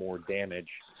take more damage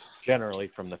generally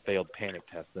from the failed panic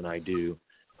test than I do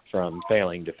from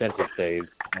failing defensive saves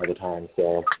all the time.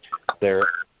 So they're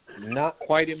not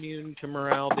quite immune to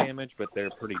morale damage, but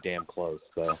they're pretty damn close.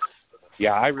 So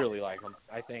yeah, I really like them.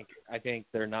 I think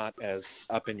they're not as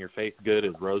up in your face good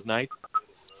as Rose Knights.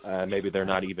 Maybe they're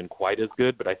not even quite as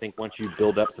good, but I think once you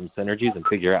build up some synergies and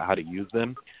figure out how to use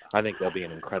them, I think they'll be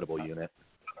an incredible unit.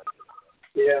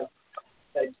 Yeah,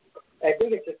 I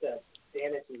think it's just a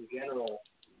Stannis in general,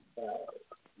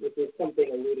 which is something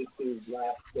alluded to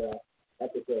last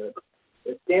episode.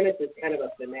 Stannis is kind of a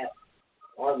finesse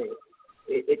army.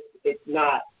 It's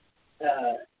not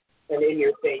an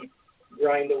in-your-face,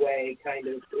 grind away kind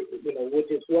of,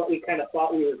 which is what we kind of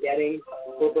thought we were getting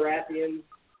for Baratheon,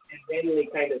 and Renly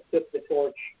kind of took the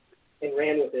torch and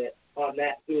ran with it on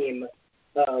that theme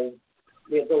of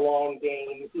the long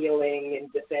game, healing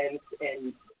and defense,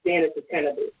 and Stannis is kind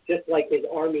of just like his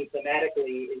army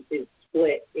thematically is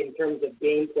split in terms of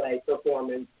gameplay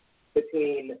performance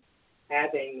between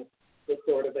having the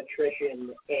sort of attrition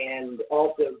and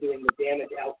also doing the damage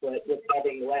output with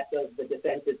having less of the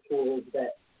defensive tools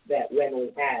that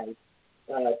Renly has.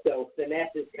 So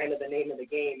finesse is kind of the name of the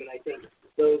game, and I think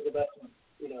those of us,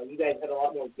 you guys have a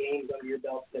lot more games under your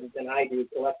belt than I do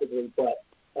collectively, but,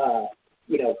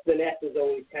 finesse is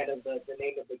always kind of the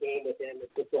name of the game with him.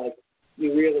 It's just like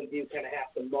you really do kind of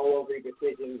have to mull over your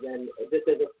decisions, and this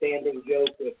is a standing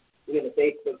joke with the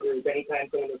Facebook group. Anytime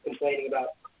someone was complaining about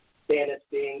Stannis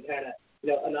being kind of,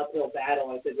 an uphill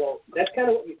battle, I said, well, that's kind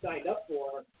of what you signed up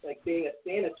for, like being a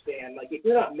Stannis fan. Like, if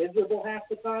you're not miserable half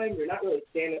the time, you're not really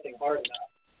Stannising hard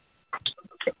enough.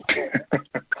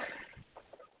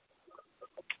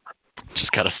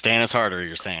 Just got to Stannis harder,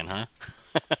 you're saying, huh?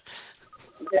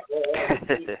 Yeah, well,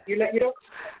 you don't support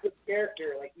the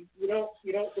character. Like, you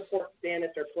don't support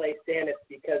Stannis or play Stannis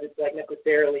because it's like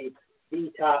necessarily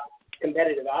the top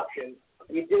competitive option.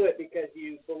 You do it because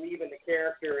you believe in the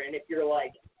character, and if you're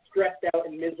like stressed out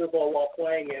and miserable while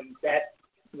playing him, that's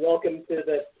welcome to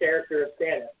the character of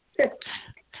Stannis.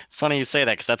 It's funny you say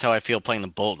that because that's how I feel playing the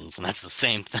Boltons, and that's the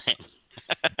same thing.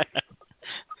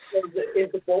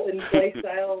 Is the Bolton play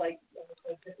style like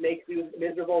just makes you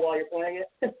miserable while you're playing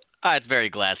it? It's very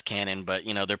glass cannon, but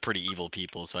they're pretty evil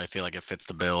people, so I feel like it fits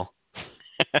the bill.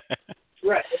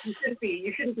 Right. You shouldn't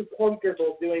be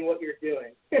comfortable doing what you're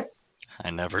doing. I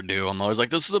never do. I'm always like,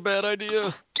 this is a bad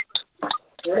idea.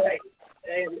 Right.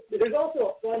 And there's also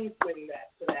a fun swing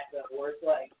to that though, where it's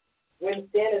like when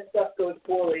Stannis stuff goes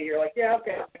poorly, you're like, yeah,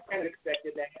 okay, I kind of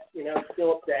expected that. I'm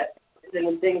still upset. And then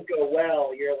when things go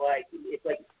well, you're like, it's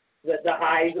like the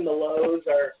highs and the lows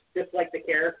are just like the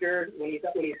character. When he's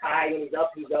high, when he's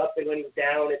up, and when he's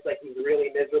down, it's like he's really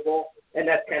miserable. And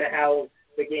that's kind of how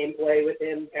the gameplay with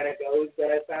him kind of goes that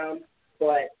I found.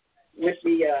 But with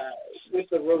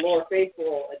the R'hllor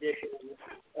Faithful edition,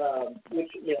 which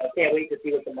I can't wait to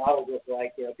see what the models look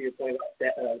like. To your point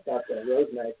about Rose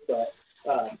Knights, but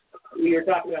we were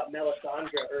talking about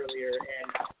Melisandre earlier,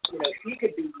 and she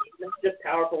could be not just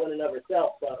powerful in and of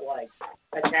herself, but like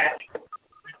attached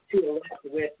to the left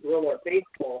with R'hllor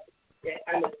Faithful.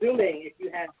 I'm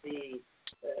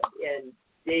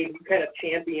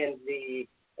championed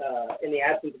in the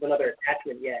absence of another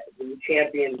attachment yet, you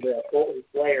championed the Bolton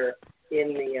Slayer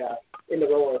in the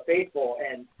role of faithful,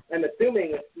 and I'm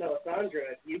assuming with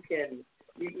Melisandre, you can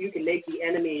make the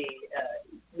enemy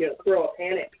throw a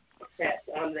panic test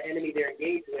on the enemy they're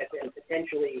engaged with and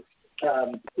potentially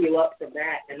heal up from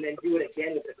that, and then do it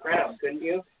again with the crown, couldn't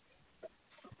you?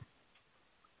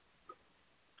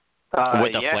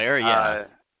 With the flare, yeah.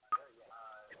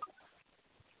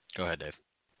 Go ahead, Dave.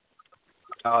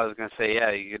 I was going to say,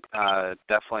 yeah, you could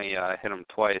definitely hit him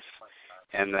twice.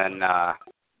 And then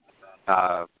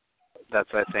that's,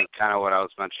 I think, kind of what I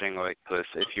was mentioning, like, was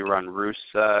if you run Roos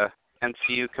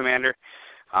NCU commander,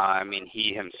 I mean,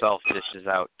 he himself dishes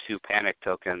out 2 panic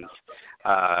tokens.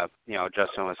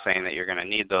 Justin was saying that you're going to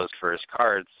need those for his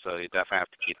cards, so you definitely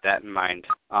have to keep that in mind.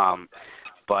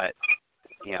 But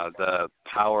the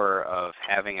power of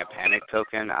having a panic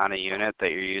token on a unit that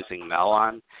you're using Mel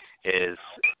on is,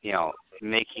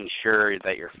 making sure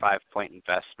that your 5-point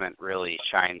investment really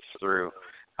shines through.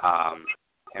 I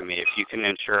mean, if you can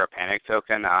ensure a panic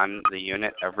token on the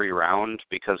unit every round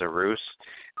because of Roos,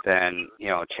 then,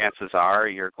 chances are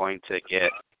you're going to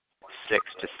get 6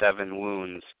 to 7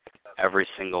 wounds every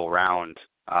single round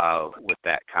with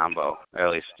that combo, or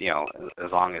at least,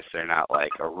 as long as they're not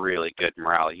like a really good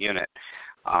morale unit.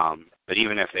 But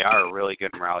even if they are a really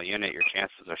good morale unit, your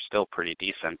chances are still pretty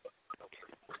decent.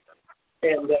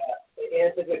 And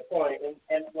it's a good point.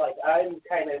 And like, I'm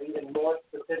kind of even more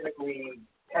specifically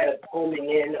kind of homing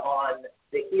in on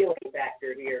the healing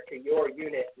factor here to your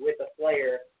unit with a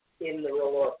Slayer in the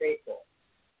R'hllor Faithful.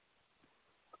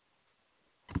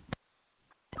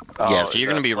 Yeah, so you're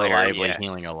going to be reliably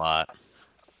healing a lot.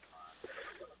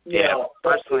 Yeah,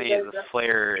 personally, the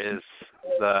Slayer is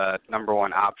the number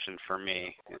one option for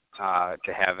me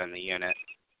to have in the unit.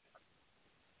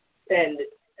 And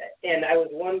I was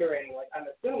wondering, like, I'm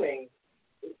assuming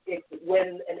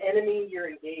when an enemy you're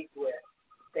engaged with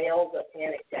fails a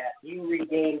panic test, you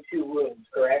regain 2 wounds,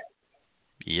 correct?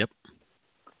 Yep.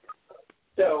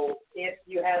 So if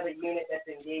you have a unit that's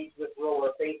engaged with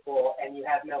R'hllor Faithful and you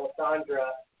have Melisandre,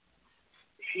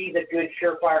 she's a good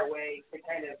surefire way to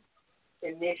kind of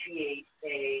initiate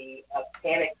a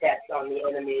panic test on the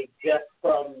enemy just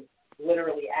from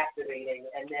literally activating,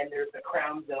 and then there's the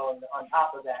crown zone on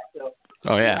top of that. So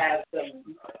you have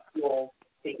some fuel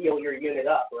to heal your unit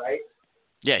up, right?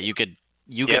 Yeah, you could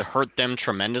hurt them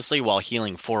tremendously while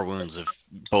healing 4 wounds if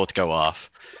both go off.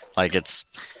 Like,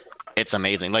 it's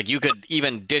amazing. Like, you could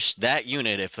even dish that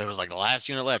unit if there was like the last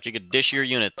unit left. You could dish your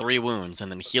unit 3 wounds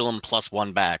and then heal them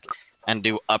 +1 back and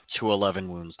do up to 11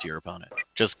 wounds to your opponent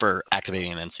just for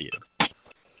activating an NCU.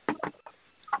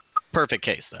 Perfect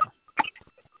case, though.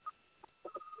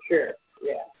 Sure,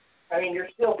 yeah. I mean, you're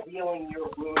still healing your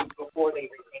wounds before they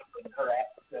regain them,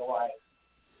 correct? So, like,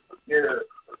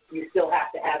 you still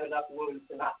have to have enough wounds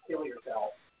to not kill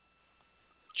yourself.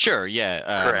 Sure, yeah.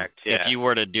 Correct, yeah. If you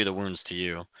were to do the wounds to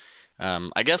you.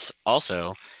 I guess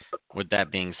also, with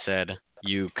that being said,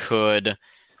 you could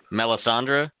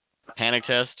Melisandre, panic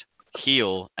test,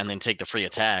 heal, and then take the free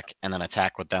attack, and then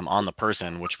attack with them on the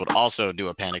person, which would also do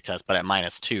a panic test, but at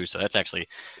 -2, so that's actually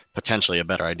potentially a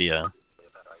better idea.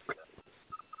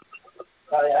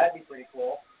 Oh, yeah, that'd be pretty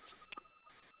cool.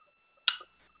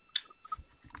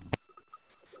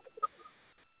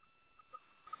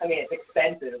 I mean, it's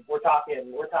expensive. We're talking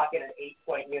an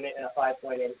 8-point unit and a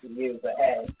 5-point NCU, but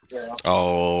hey,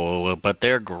 Oh, but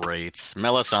they're great.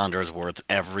 Melisandre's worth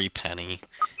every penny.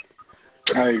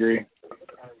 I agree.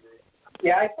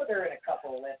 Yeah, I put her in a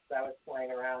couple of lists I was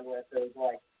playing around with. It was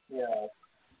like,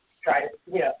 try to,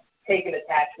 take an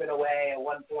attachment away at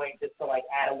 1 point just to, like,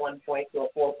 add a 1 point to a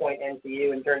 4-point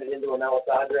NCU and turn it into a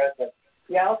Melisandre. But,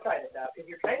 yeah, I'll try this out because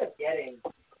you're getting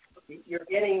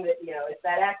the, it's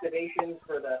that activation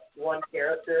for the one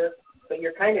character, but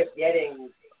you're kind of getting,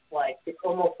 like, it's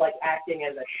almost like acting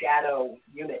as a shadow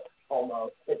unit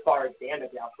almost as far as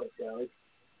damage output goes.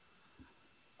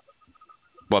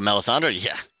 Well, Melisandre,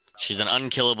 yeah. She's an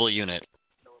unkillable unit.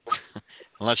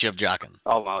 Unless you have Jaqen.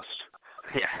 Almost.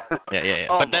 Yeah. Yeah.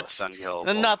 But that's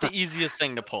unkillable. Not the easiest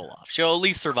thing to pull off. She'll at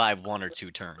least survive 1 or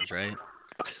 2 turns, right?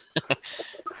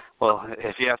 Well,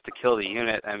 if you have to kill the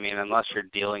unit, I mean, unless you're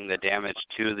dealing the damage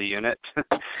to the unit,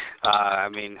 I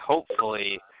mean,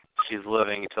 hopefully she's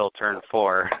living until turn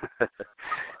 4.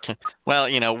 Well,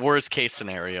 worst case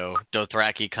scenario,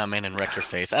 Dothraki come in and wreck your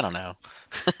face. I don't know.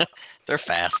 They're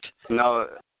fast. No,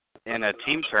 in a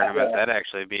team tournament, that'd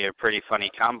actually be a pretty funny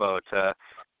combo to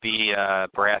be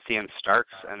Baratheon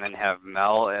Starks and then have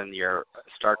Mel and your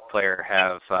Stark player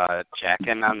have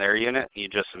Jaqen on their unit. You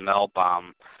just Mel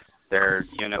bomb their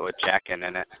unit with Jaqen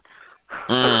in it.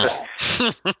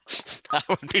 I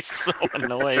would be so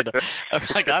annoyed. I'm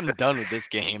like, I'm done with this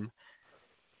game.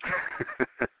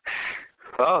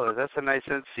 Oh, that's a nice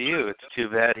NCU. It's too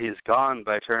bad he's gone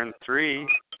by turn 3.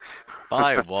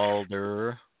 Bye,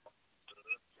 Walder.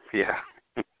 Yeah.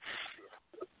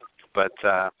 But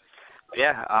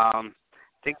yeah, I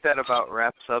think that about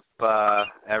wraps up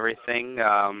everything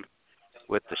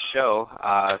with the show.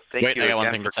 Thank you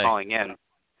again for calling in.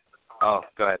 Oh,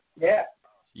 go ahead. Yeah.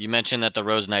 You mentioned that the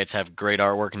Rose Knights have great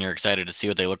artwork and you're excited to see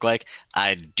what they look like.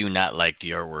 I do not like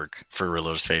the artwork for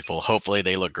Riddler's Faithful. Hopefully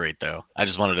they look great, though. I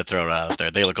just wanted to throw it out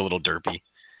there. They look a little derpy.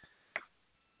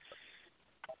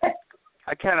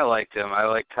 I kind of liked them. I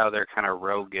liked how they're kind of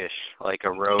roguish, like a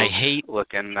rogue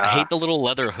looking. I hate the little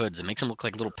leather hoods. It makes them look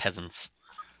like little peasants.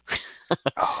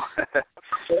 Oh.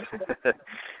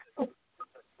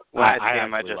 When I see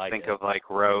them, I just think of like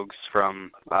rogues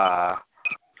from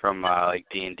like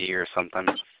D&D or something.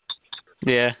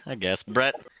 Yeah, I guess.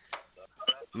 Brett,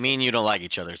 me and you don't like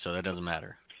each other, so that doesn't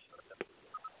matter.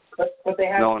 But they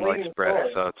have no one likes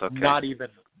Brett, so it's okay. Not even.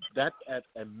 That's at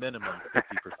a minimum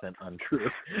 50% untrue.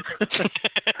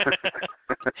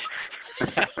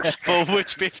 Well, which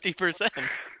 50%?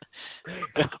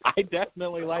 I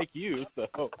definitely like you, so.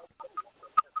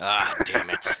 Ah, damn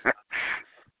it.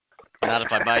 Not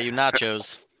if I buy you nachos.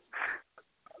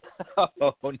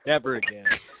 Oh, never again.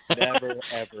 Never,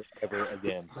 ever, ever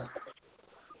again.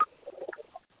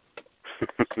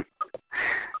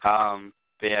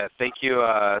 But yeah, thank you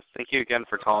again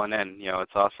for calling in. You know,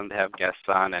 it's awesome to have guests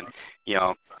on and, you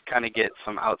know, kind of get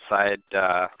some outside,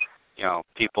 you know,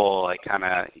 people like kind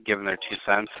of giving their 2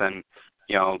 cents and,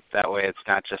 you know, that way it's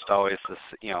not just always this,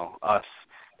 you know, us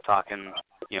talking,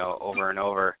 you know, over and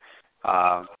over,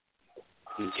 and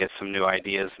get some new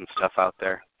ideas and stuff out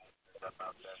there.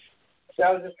 So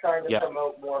I was just trying to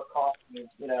promote more coffee,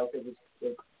 you know, because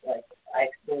it's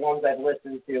like the ones I've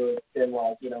listened to, it's been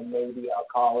like, you know, maybe a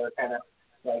caller kind of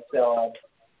like, so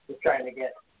just trying to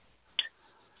get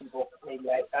people, maybe,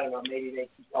 I don't know, maybe they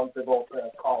feel comfortable to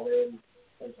call in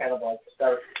and kind of like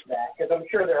start that, because I'm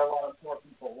sure there are a lot of more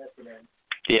people listening.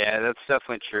 Yeah, that's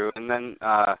definitely true. And then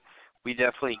we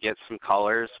definitely get some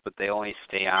callers, but they only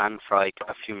stay on for like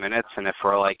a few minutes. And if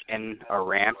we're like in a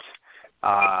rant,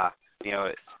 you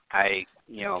know, I,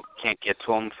 you know, can't get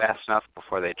to them fast enough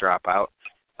before they drop out.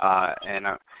 And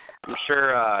I'm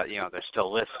sure, you know, they're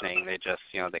still listening. They just,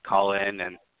 you know, they call in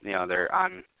and, you know, they're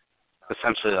on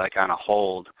essentially like on a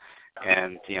hold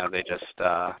and, you know, they just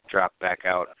drop back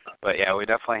out. But yeah, we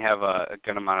definitely have a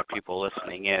good amount of people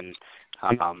listening in.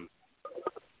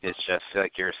 It's just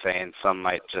like you're saying, some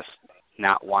might just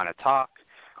not want to talk.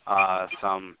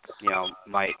 Some, you know,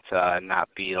 might not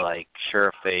be like sure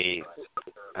if they,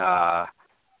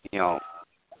 you know,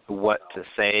 what to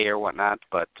say or whatnot.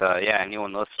 But yeah,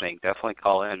 anyone listening, definitely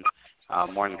call in.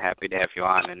 More than happy to have you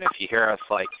on. And if you hear us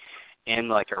like in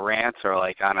like a rant or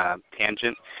like on a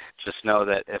tangent, just know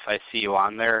that if I see you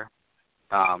on there,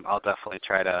 I'll definitely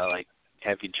try to like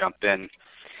have you jump in.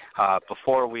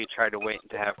 Before we tried to wait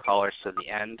to have callers to the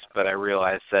end, but I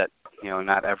realized that, you know,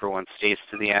 not everyone stays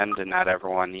to the end and not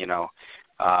everyone, you know,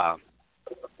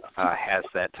 has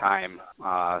that time.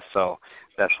 So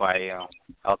that's why, you know,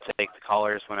 I'll take the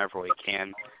callers whenever we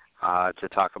can to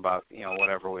talk about, you know,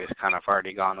 whatever we've kind of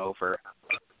already gone over.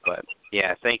 But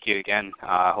yeah, thank you again.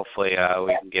 Hopefully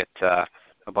we can get a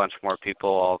bunch more people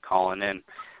all calling in.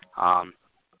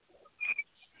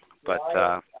 But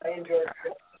I enjoyed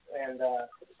it, and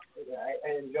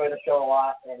I enjoy the show a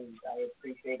lot, and I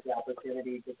appreciate the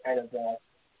opportunity to kind of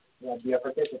you know, be a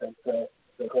participant. So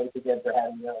thanks again for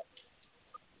having me on.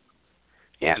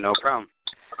 Yeah, no problem.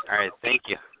 All right, thank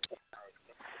you.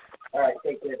 All right,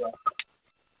 take care, bro.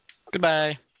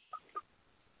 Goodbye.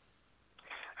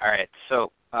 All right,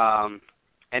 so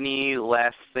any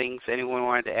last things anyone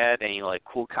wanted to add? Any like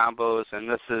cool combos? And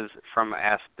this is from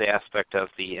the aspect of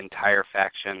the entire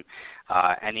faction.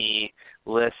 Any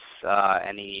lists?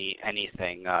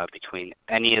 Anything between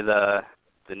any of the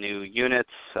new units,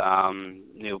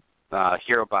 new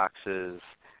hero boxes,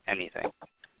 anything?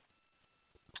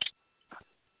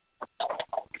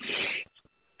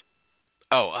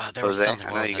 Oh, there was something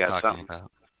I know you got something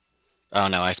about. Oh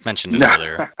no, I mentioned it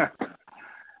earlier.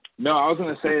 No, I was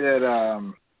going to say that,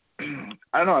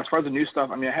 I don't know, as far as the new stuff,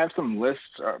 I mean, I have some lists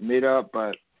made up,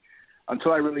 but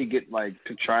until I really get, like,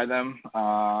 to try them,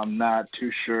 I'm not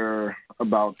too sure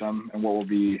about them and what will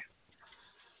be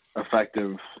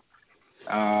effective.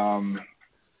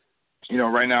 You know,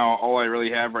 right now, all I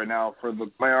really have right now for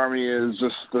my army is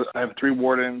just, I have 3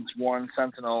 Wardens, 1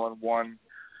 Sentinel, and 1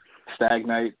 Stag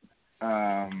Knight. So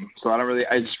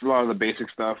I just a lot of the basic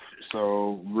stuff.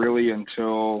 So really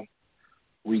until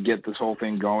we get this whole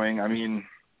thing going. I mean,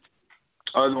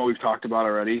 other than what we've talked about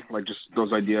already, like just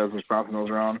those ideas, just bouncing those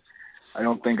around, I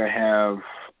don't think I have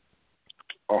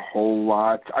a whole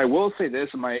lot. I will say this,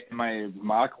 in my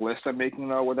mock list I'm making,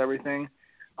 though, with everything,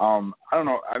 I don't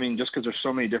know. I mean, just because there's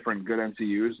so many different good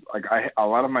NCUs, like a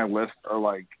lot of my lists are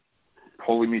like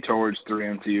pulling me towards 3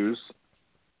 NCUs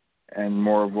and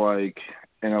more of like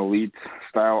an elite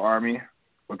style army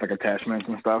with like attachments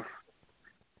and stuff.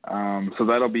 So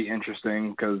that'll be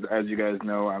interesting because, as you guys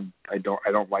know, I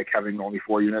don't like having only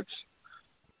 4 units.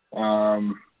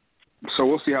 So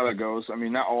we'll see how that goes. I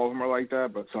mean, not all of them are like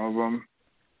that, but some of them.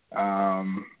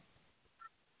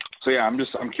 So yeah,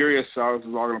 I'm curious how this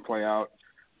is all going to play out.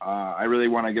 I really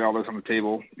want to get all this on the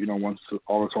table, once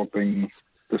all this whole thing,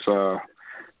 this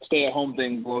stay-at-home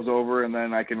thing blows over, and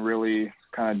then I can really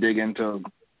kind of dig into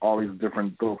all these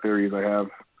different little theories I have.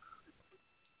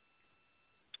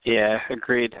 Yeah,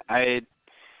 agreed.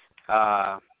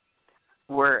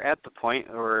 We're at the point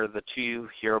where the 2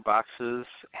 hero boxes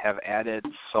have added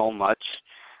so much,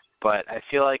 but I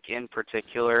feel like in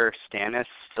particular Stannis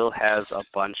still has a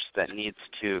bunch that needs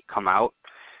to come out.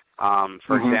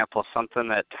 For example, something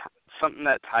that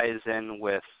ties in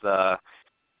with the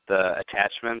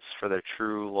attachments for their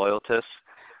true loyalists,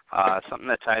 something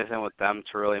that ties in with them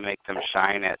to really make them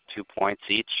shine at 2 points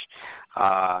each.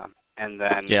 And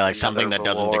then like something that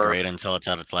doesn't degrade until it's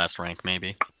at its last rank,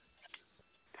 maybe.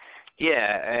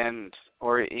 Yeah, and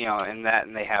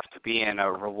they have to be in a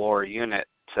Relore unit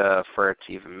for it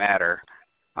to even matter,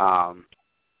 or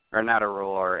not a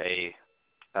Relore,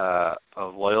 a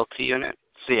loyalty unit.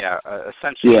 So yeah,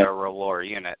 essentially a Relore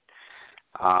unit,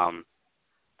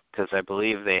 because I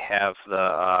believe they have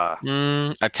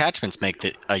the attachments make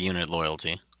a unit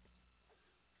loyalty.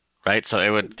 Right, so it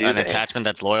would attachment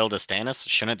that's loyal to Stannis,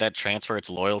 shouldn't that transfer its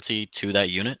loyalty to that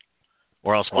unit?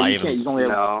 Or else why even?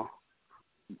 No.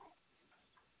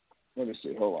 Let me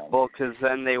see. Hold on. Well, because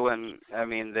then they wouldn't. I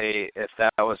mean, if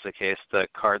that was the case, the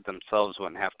card themselves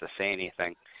wouldn't have to say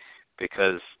anything,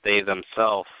 because they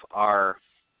themselves are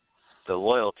the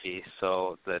loyalty.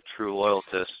 So the true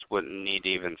loyalist wouldn't need to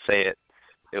even say it.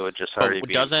 It would just already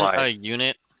be implied.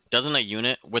 Doesn't a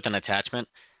unit with an attachment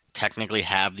technically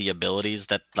have the abilities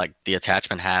that like the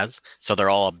attachment has? So they're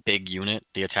all a big unit,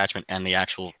 the attachment and the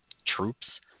actual troops.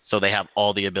 So they have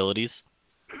all the abilities.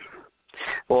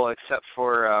 Well, except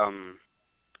for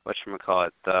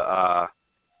whatchamacallit,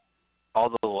 all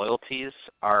the loyalties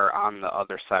are on the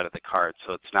other side of the card,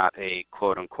 so it's not a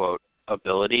quote unquote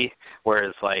ability.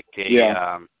 Whereas like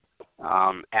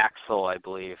Axel, I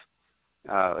believe,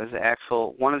 is it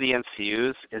Axel? One of the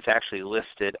NCUs is actually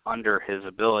listed under his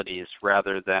abilities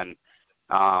rather than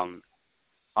on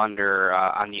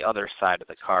the other side of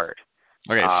the card.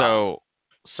 Okay,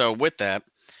 so with that,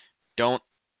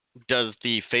 does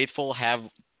the Faithful have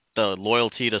the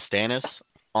loyalty to Stannis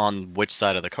on which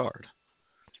side of the card?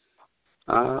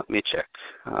 Let me check.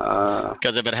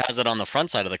 Because if it has it on the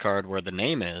front side of the card where the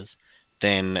name is,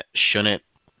 then shouldn't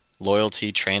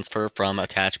loyalty transfer from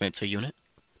attachment to unit?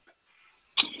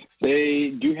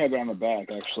 They do have it on the back,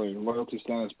 actually. Loyalty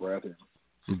Stannis Baratheon.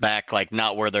 Back, like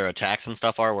not where their attacks and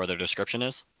stuff are, where their description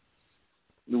is?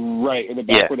 Right, in the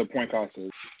back where the point cost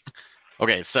is.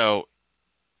 Okay, so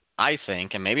I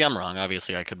think, and maybe I'm wrong,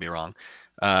 obviously I could be wrong,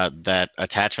 that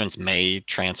attachments may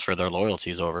transfer their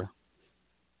loyalties over.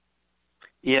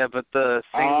 Yeah, but the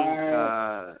thing,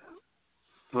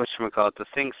 the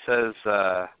thing says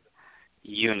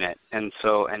unit, and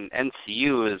so an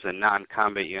NCU is a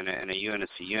non-combat unit, and a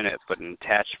unit's a unit, but an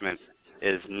attachment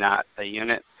is not a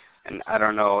unit, and I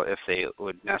don't know if they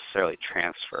would necessarily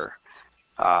transfer.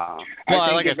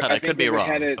 Like I said, I could be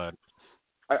wrong, but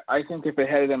I think if it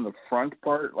had it in the front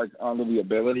part, like under the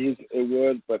abilities, it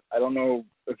would, but I don't know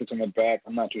if it's in the back.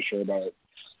 I'm not too sure about it.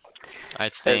 I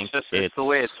think it's the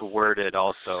way it's worded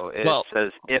also. It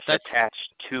says if attached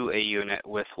to a unit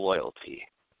with loyalty.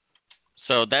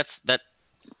 So that's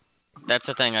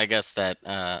the thing, I guess, that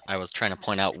I was trying to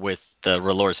point out with the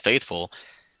Relore's Faithful.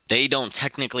 They don't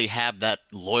technically have that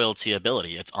loyalty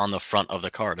ability. It's on the front of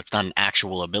the card. It's not an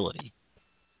actual ability.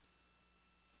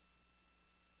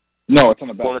 No, it's on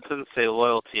the back. Well, it doesn't say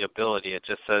loyalty ability. It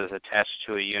just says attached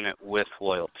to a unit with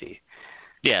loyalty.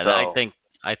 Yeah, so,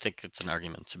 I think it's an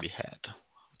argument to be had.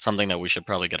 Something that we should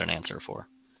probably get an answer for.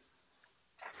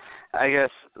 I guess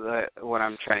what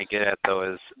I'm trying to get at,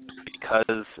 though, is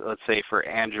because, let's say, for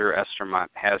Andrew Estermont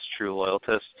has true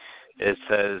loyalist, it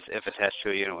says if attached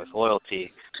to a unit with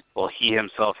loyalty, well, he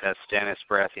himself has Stannis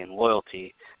Baratheon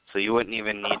loyalty, so you wouldn't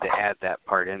even need to add that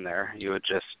part in there. You would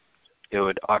it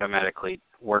would automatically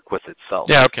work with itself.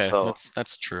 Yeah, okay, so, that's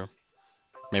true.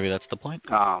 Maybe that's the point.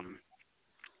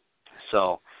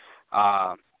 So,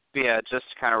 but yeah, just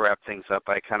to kind of wrap things up,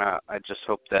 I just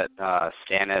hope that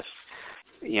Stannis,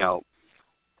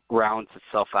 rounds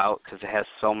itself out because it has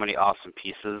so many awesome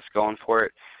pieces going for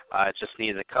it. It just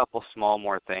needs a couple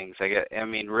more things.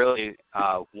 Really,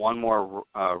 one more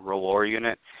R'hllor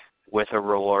unit with a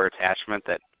R'hllor attachment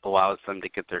that allows them to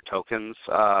get their tokens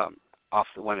off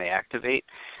when they activate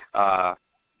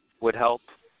would help,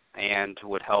 and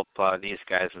would help these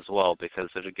guys as well because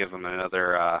it would give them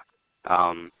another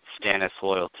Stannis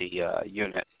loyalty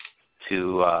unit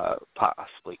to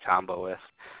possibly combo with.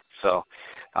 So,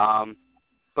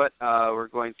 but we're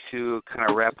going to kind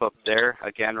of wrap up there.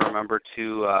 Again, remember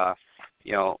to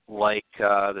like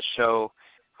the show,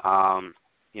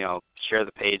 share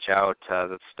the page out.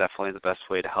 That's definitely the best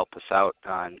way to help us out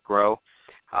and grow.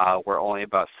 We're only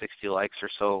about 60 likes or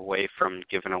so away from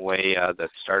giving away the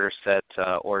starter set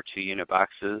or 2 unit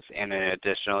boxes and an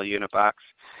additional unit box.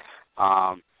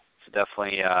 So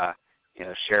definitely,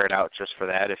 share it out just for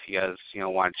that if you guys,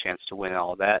 want a chance to win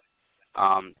all of that.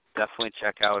 Definitely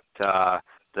check out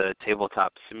the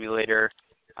tabletop simulator.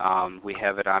 We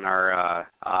have it on our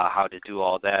how to do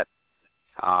all that.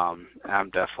 I'm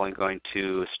definitely going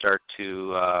to start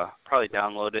to probably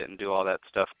download it and do all that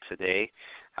stuff today.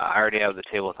 I already have the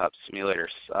tabletop simulator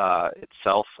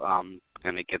itself. I'm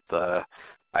going to get the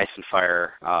Ice and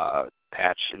Fire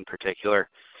patch in particular.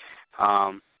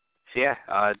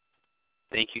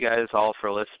 Thank you guys all for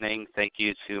listening. Thank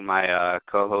you to my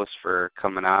co-host for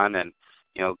coming on and,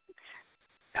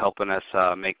 helping us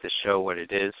make this show what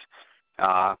it is.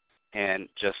 And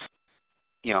just,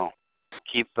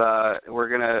 keep, we're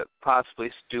going to possibly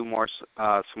do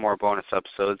some more bonus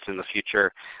episodes in the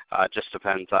future. Just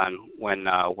depends on when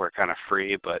we're kind of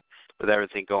free, but with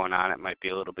everything going on, it might be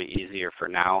a little bit easier for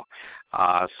now.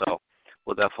 So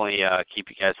we'll definitely keep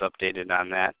you guys updated on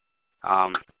that.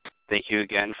 Thank you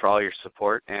again for all your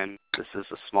support, and this is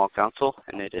a small council,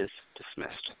 and it is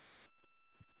dismissed.